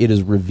problem. It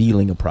is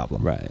revealing a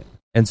problem. Right.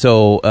 And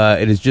so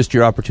it is just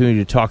your opportunity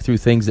to talk through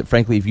things that,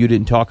 frankly, if you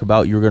didn't talk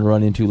about, you're going to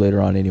run into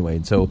later on anyway.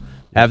 And so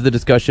have the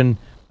discussion.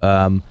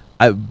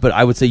 But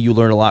I would say you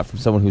learn a lot from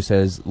someone who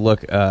says,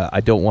 look, I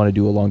don't want to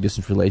do a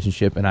long-distance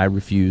relationship, and I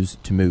refuse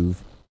to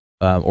move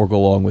or go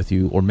along with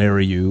you or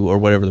marry you or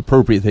whatever the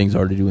appropriate things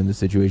are to do in this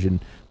situation.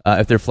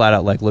 If they're flat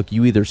out like, look,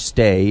 you either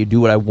stay,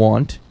 do what I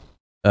want,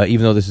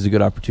 even though this is a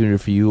good opportunity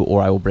for you,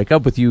 or I will break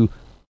up with you,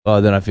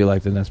 then I feel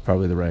like then that's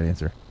probably the right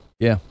answer.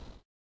 Yeah.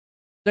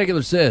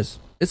 Secular says,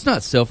 it's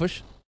not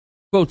selfish.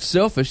 Quote,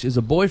 selfish is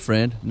a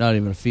boyfriend, not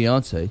even a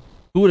fiancé,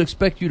 who would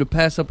expect you to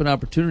pass up an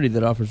opportunity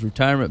that offers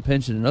retirement,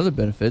 pension, and other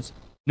benefits,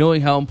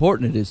 knowing how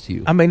important it is to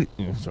you. I mean,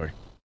 sorry.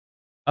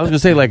 I was going to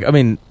say, like, I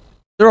mean,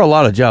 there are a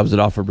lot of jobs that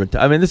offer,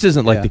 I mean, this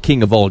isn't like the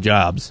king of all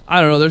jobs.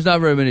 I don't know. There's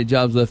not very many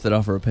jobs left that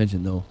offer a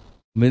pension, though.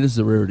 I mean, this is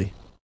a rarity.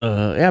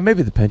 Yeah,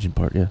 maybe the pension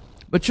part, yeah.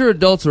 Mature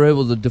adults are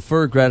able to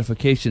defer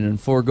gratification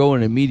and forego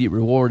an immediate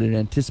reward in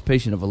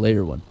anticipation of a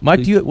later one.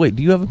 Mike, do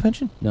you have a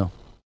pension? No.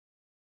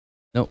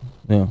 No.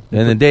 And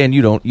then Dan,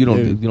 you don't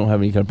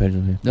have any kind of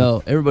pension here.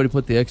 No, everybody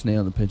put the X-nay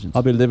on the pensions.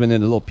 I'll be living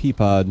in a little pea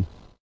pod.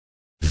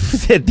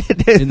 In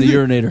the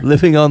urinator.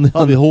 Living on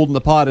I'll be holding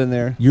the pot in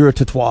there.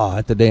 Urotatois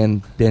at the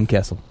Dan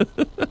Castle.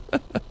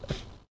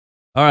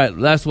 All right,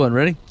 last one.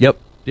 Ready? Yep.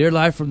 Dear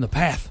Life from the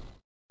Path.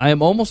 I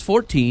am almost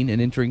 14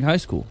 and entering high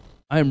school.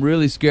 I am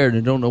really scared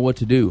and don't know what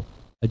to do.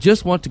 I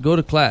just want to go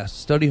to class,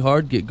 study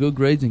hard, get good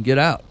grades, and get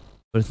out.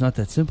 But it's not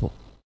that simple.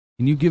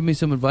 Can you give me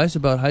some advice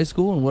about high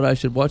school and what I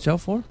should watch out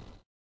for?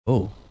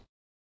 Oh.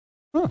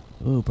 Huh.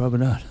 Oh, probably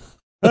not.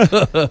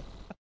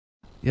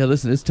 Yeah,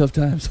 listen, it's tough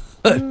times.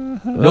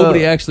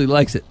 Nobody actually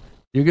likes it.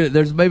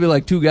 There's maybe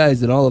like 2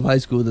 guys in all of high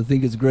school that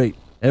think it's great.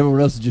 Everyone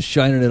else is just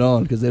shining it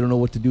on because they don't know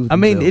what to do with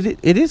themselves. I mean,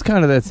 it is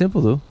kind of that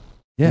simple, though.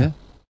 Yeah.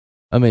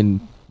 I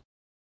mean,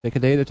 take a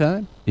day at a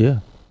time. Yeah.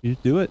 You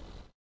just do it.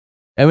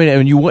 I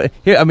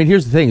mean,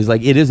 here's the thing: is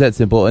like it is that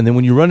simple, and then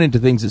when you run into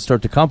things that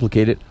start to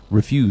complicate it,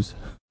 refuse.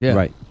 Yeah.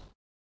 Right.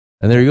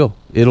 And there you go.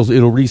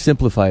 It'll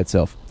re-simplify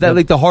itself. That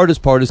like the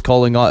hardest part is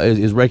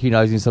is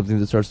recognizing something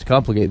that starts to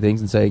complicate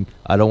things and saying,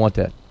 I don't want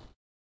that.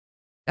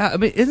 I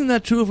mean, isn't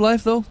that true of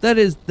life though? That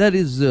is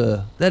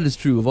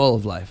true of all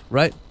of life,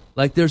 right?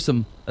 Like there's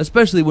some,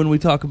 especially when we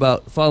talk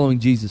about following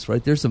Jesus,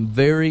 right? There's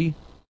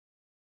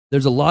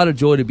a lot of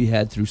joy to be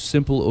had through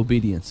simple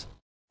obedience,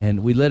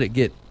 and we let it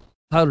get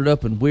clouded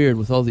up and weird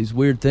with all these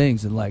weird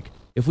things. And like,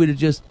 if we'd have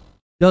just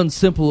done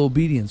simple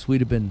obedience,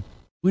 we'd have been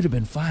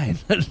fine.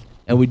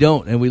 And we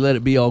don't, and we let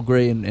it be all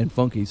gray and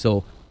funky.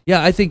 So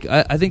yeah, I think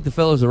the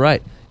fellows are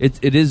right.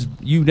 It is,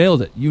 you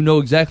nailed it. You know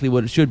exactly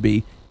what it should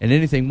be, and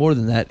anything more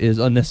than that is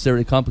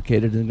unnecessarily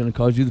complicated and going to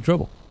cause you the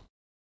trouble.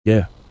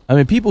 Yeah, I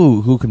mean,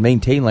 people who can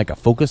maintain like a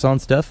focus on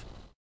stuff,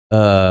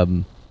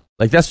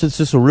 like that's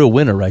just a real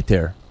winner right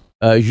there.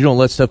 You don't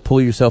let stuff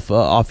pull yourself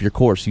off your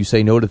course. You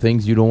say no to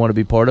things you don't want to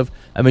be part of.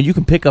 I mean, you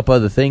can pick up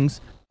other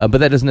things, but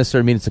that doesn't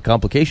necessarily mean it's a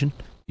complication.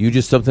 You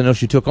just something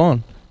else you took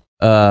on.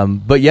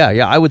 But yeah,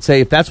 I would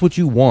say if that's what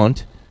you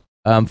want,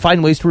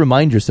 find ways to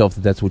remind yourself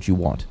that that's what you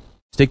want.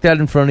 Stick that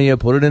in front of you,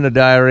 put it in a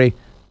diary,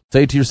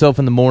 say it to yourself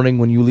in the morning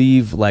when you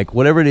leave, like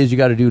whatever it is you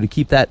got to do to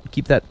keep that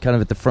kind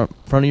of at the front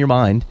of your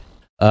mind,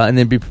 and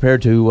then be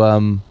prepared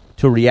to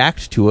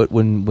react to it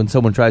when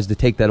someone tries to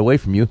take that away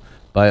from you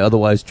by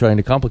otherwise trying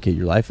to complicate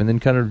your life, and then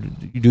kind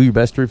of do your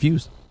best to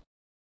refuse.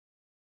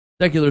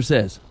 Secular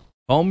says,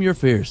 calm your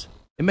fears.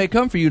 It may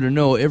come for you to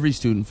know every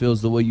student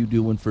feels the way you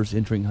do when first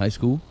entering high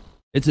school.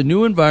 It's a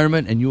new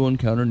environment, and you will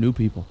encounter new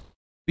people.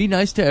 Be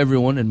nice to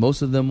everyone, and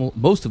most of them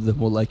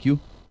will like you.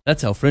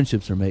 That's how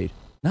friendships are made.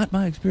 Not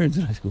my experience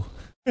in high school.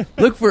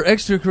 Look for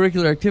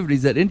extracurricular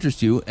activities that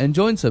interest you, and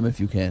join some if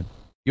you can.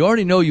 You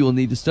already know you will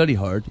need to study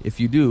hard. If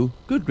you do,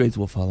 good grades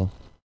will follow.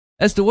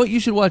 As to what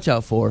you should watch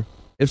out for,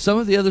 if some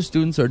of the other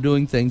students are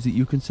doing things that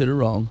you consider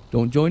wrong,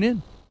 don't join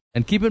in.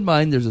 And keep in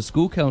mind there's a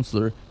school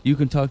counselor you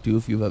can talk to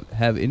if you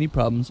have any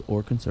problems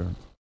or concerns.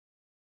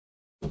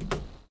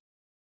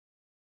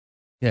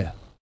 Yeah,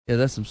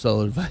 that's some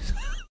solid advice.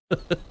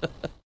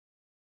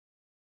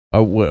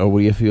 Are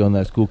we iffy on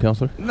that school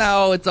counselor?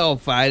 No, it's all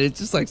fine. It's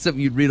just like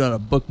something you'd read on a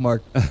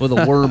bookmark with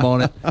a worm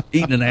on it,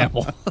 eating an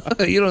apple.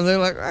 You know, they're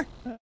like,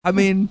 I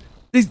mean,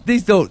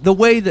 these don't. The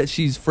way that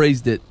she's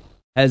phrased it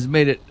has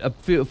made it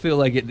feel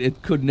like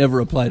it could never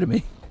apply to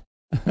me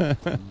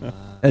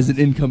as an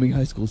incoming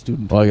high school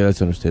student. Well, yeah,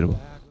 that's understandable.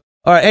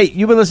 All right, hey,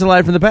 you've been listening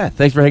Live from the Path.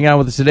 Thanks for hanging out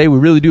with us today. We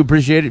really do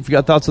appreciate it. If you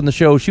got thoughts on the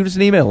show, shoot us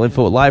an email,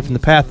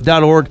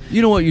 info@livefromthepath.org.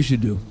 You know what you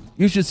should do?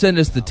 You should send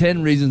us the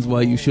 10 reasons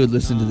why you should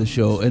listen to the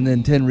show, and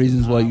then 10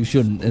 reasons why you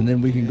shouldn't, and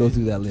then we can go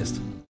through that list.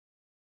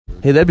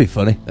 Hey, that'd be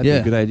funny. That'd be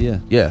a good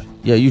idea. Yeah,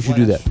 you should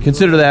do that.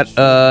 Consider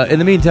that. In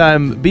the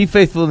meantime, be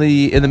faithful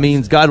in the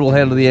means. God will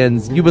handle the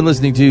ends. You've been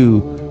listening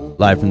to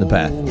Live from the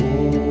Path.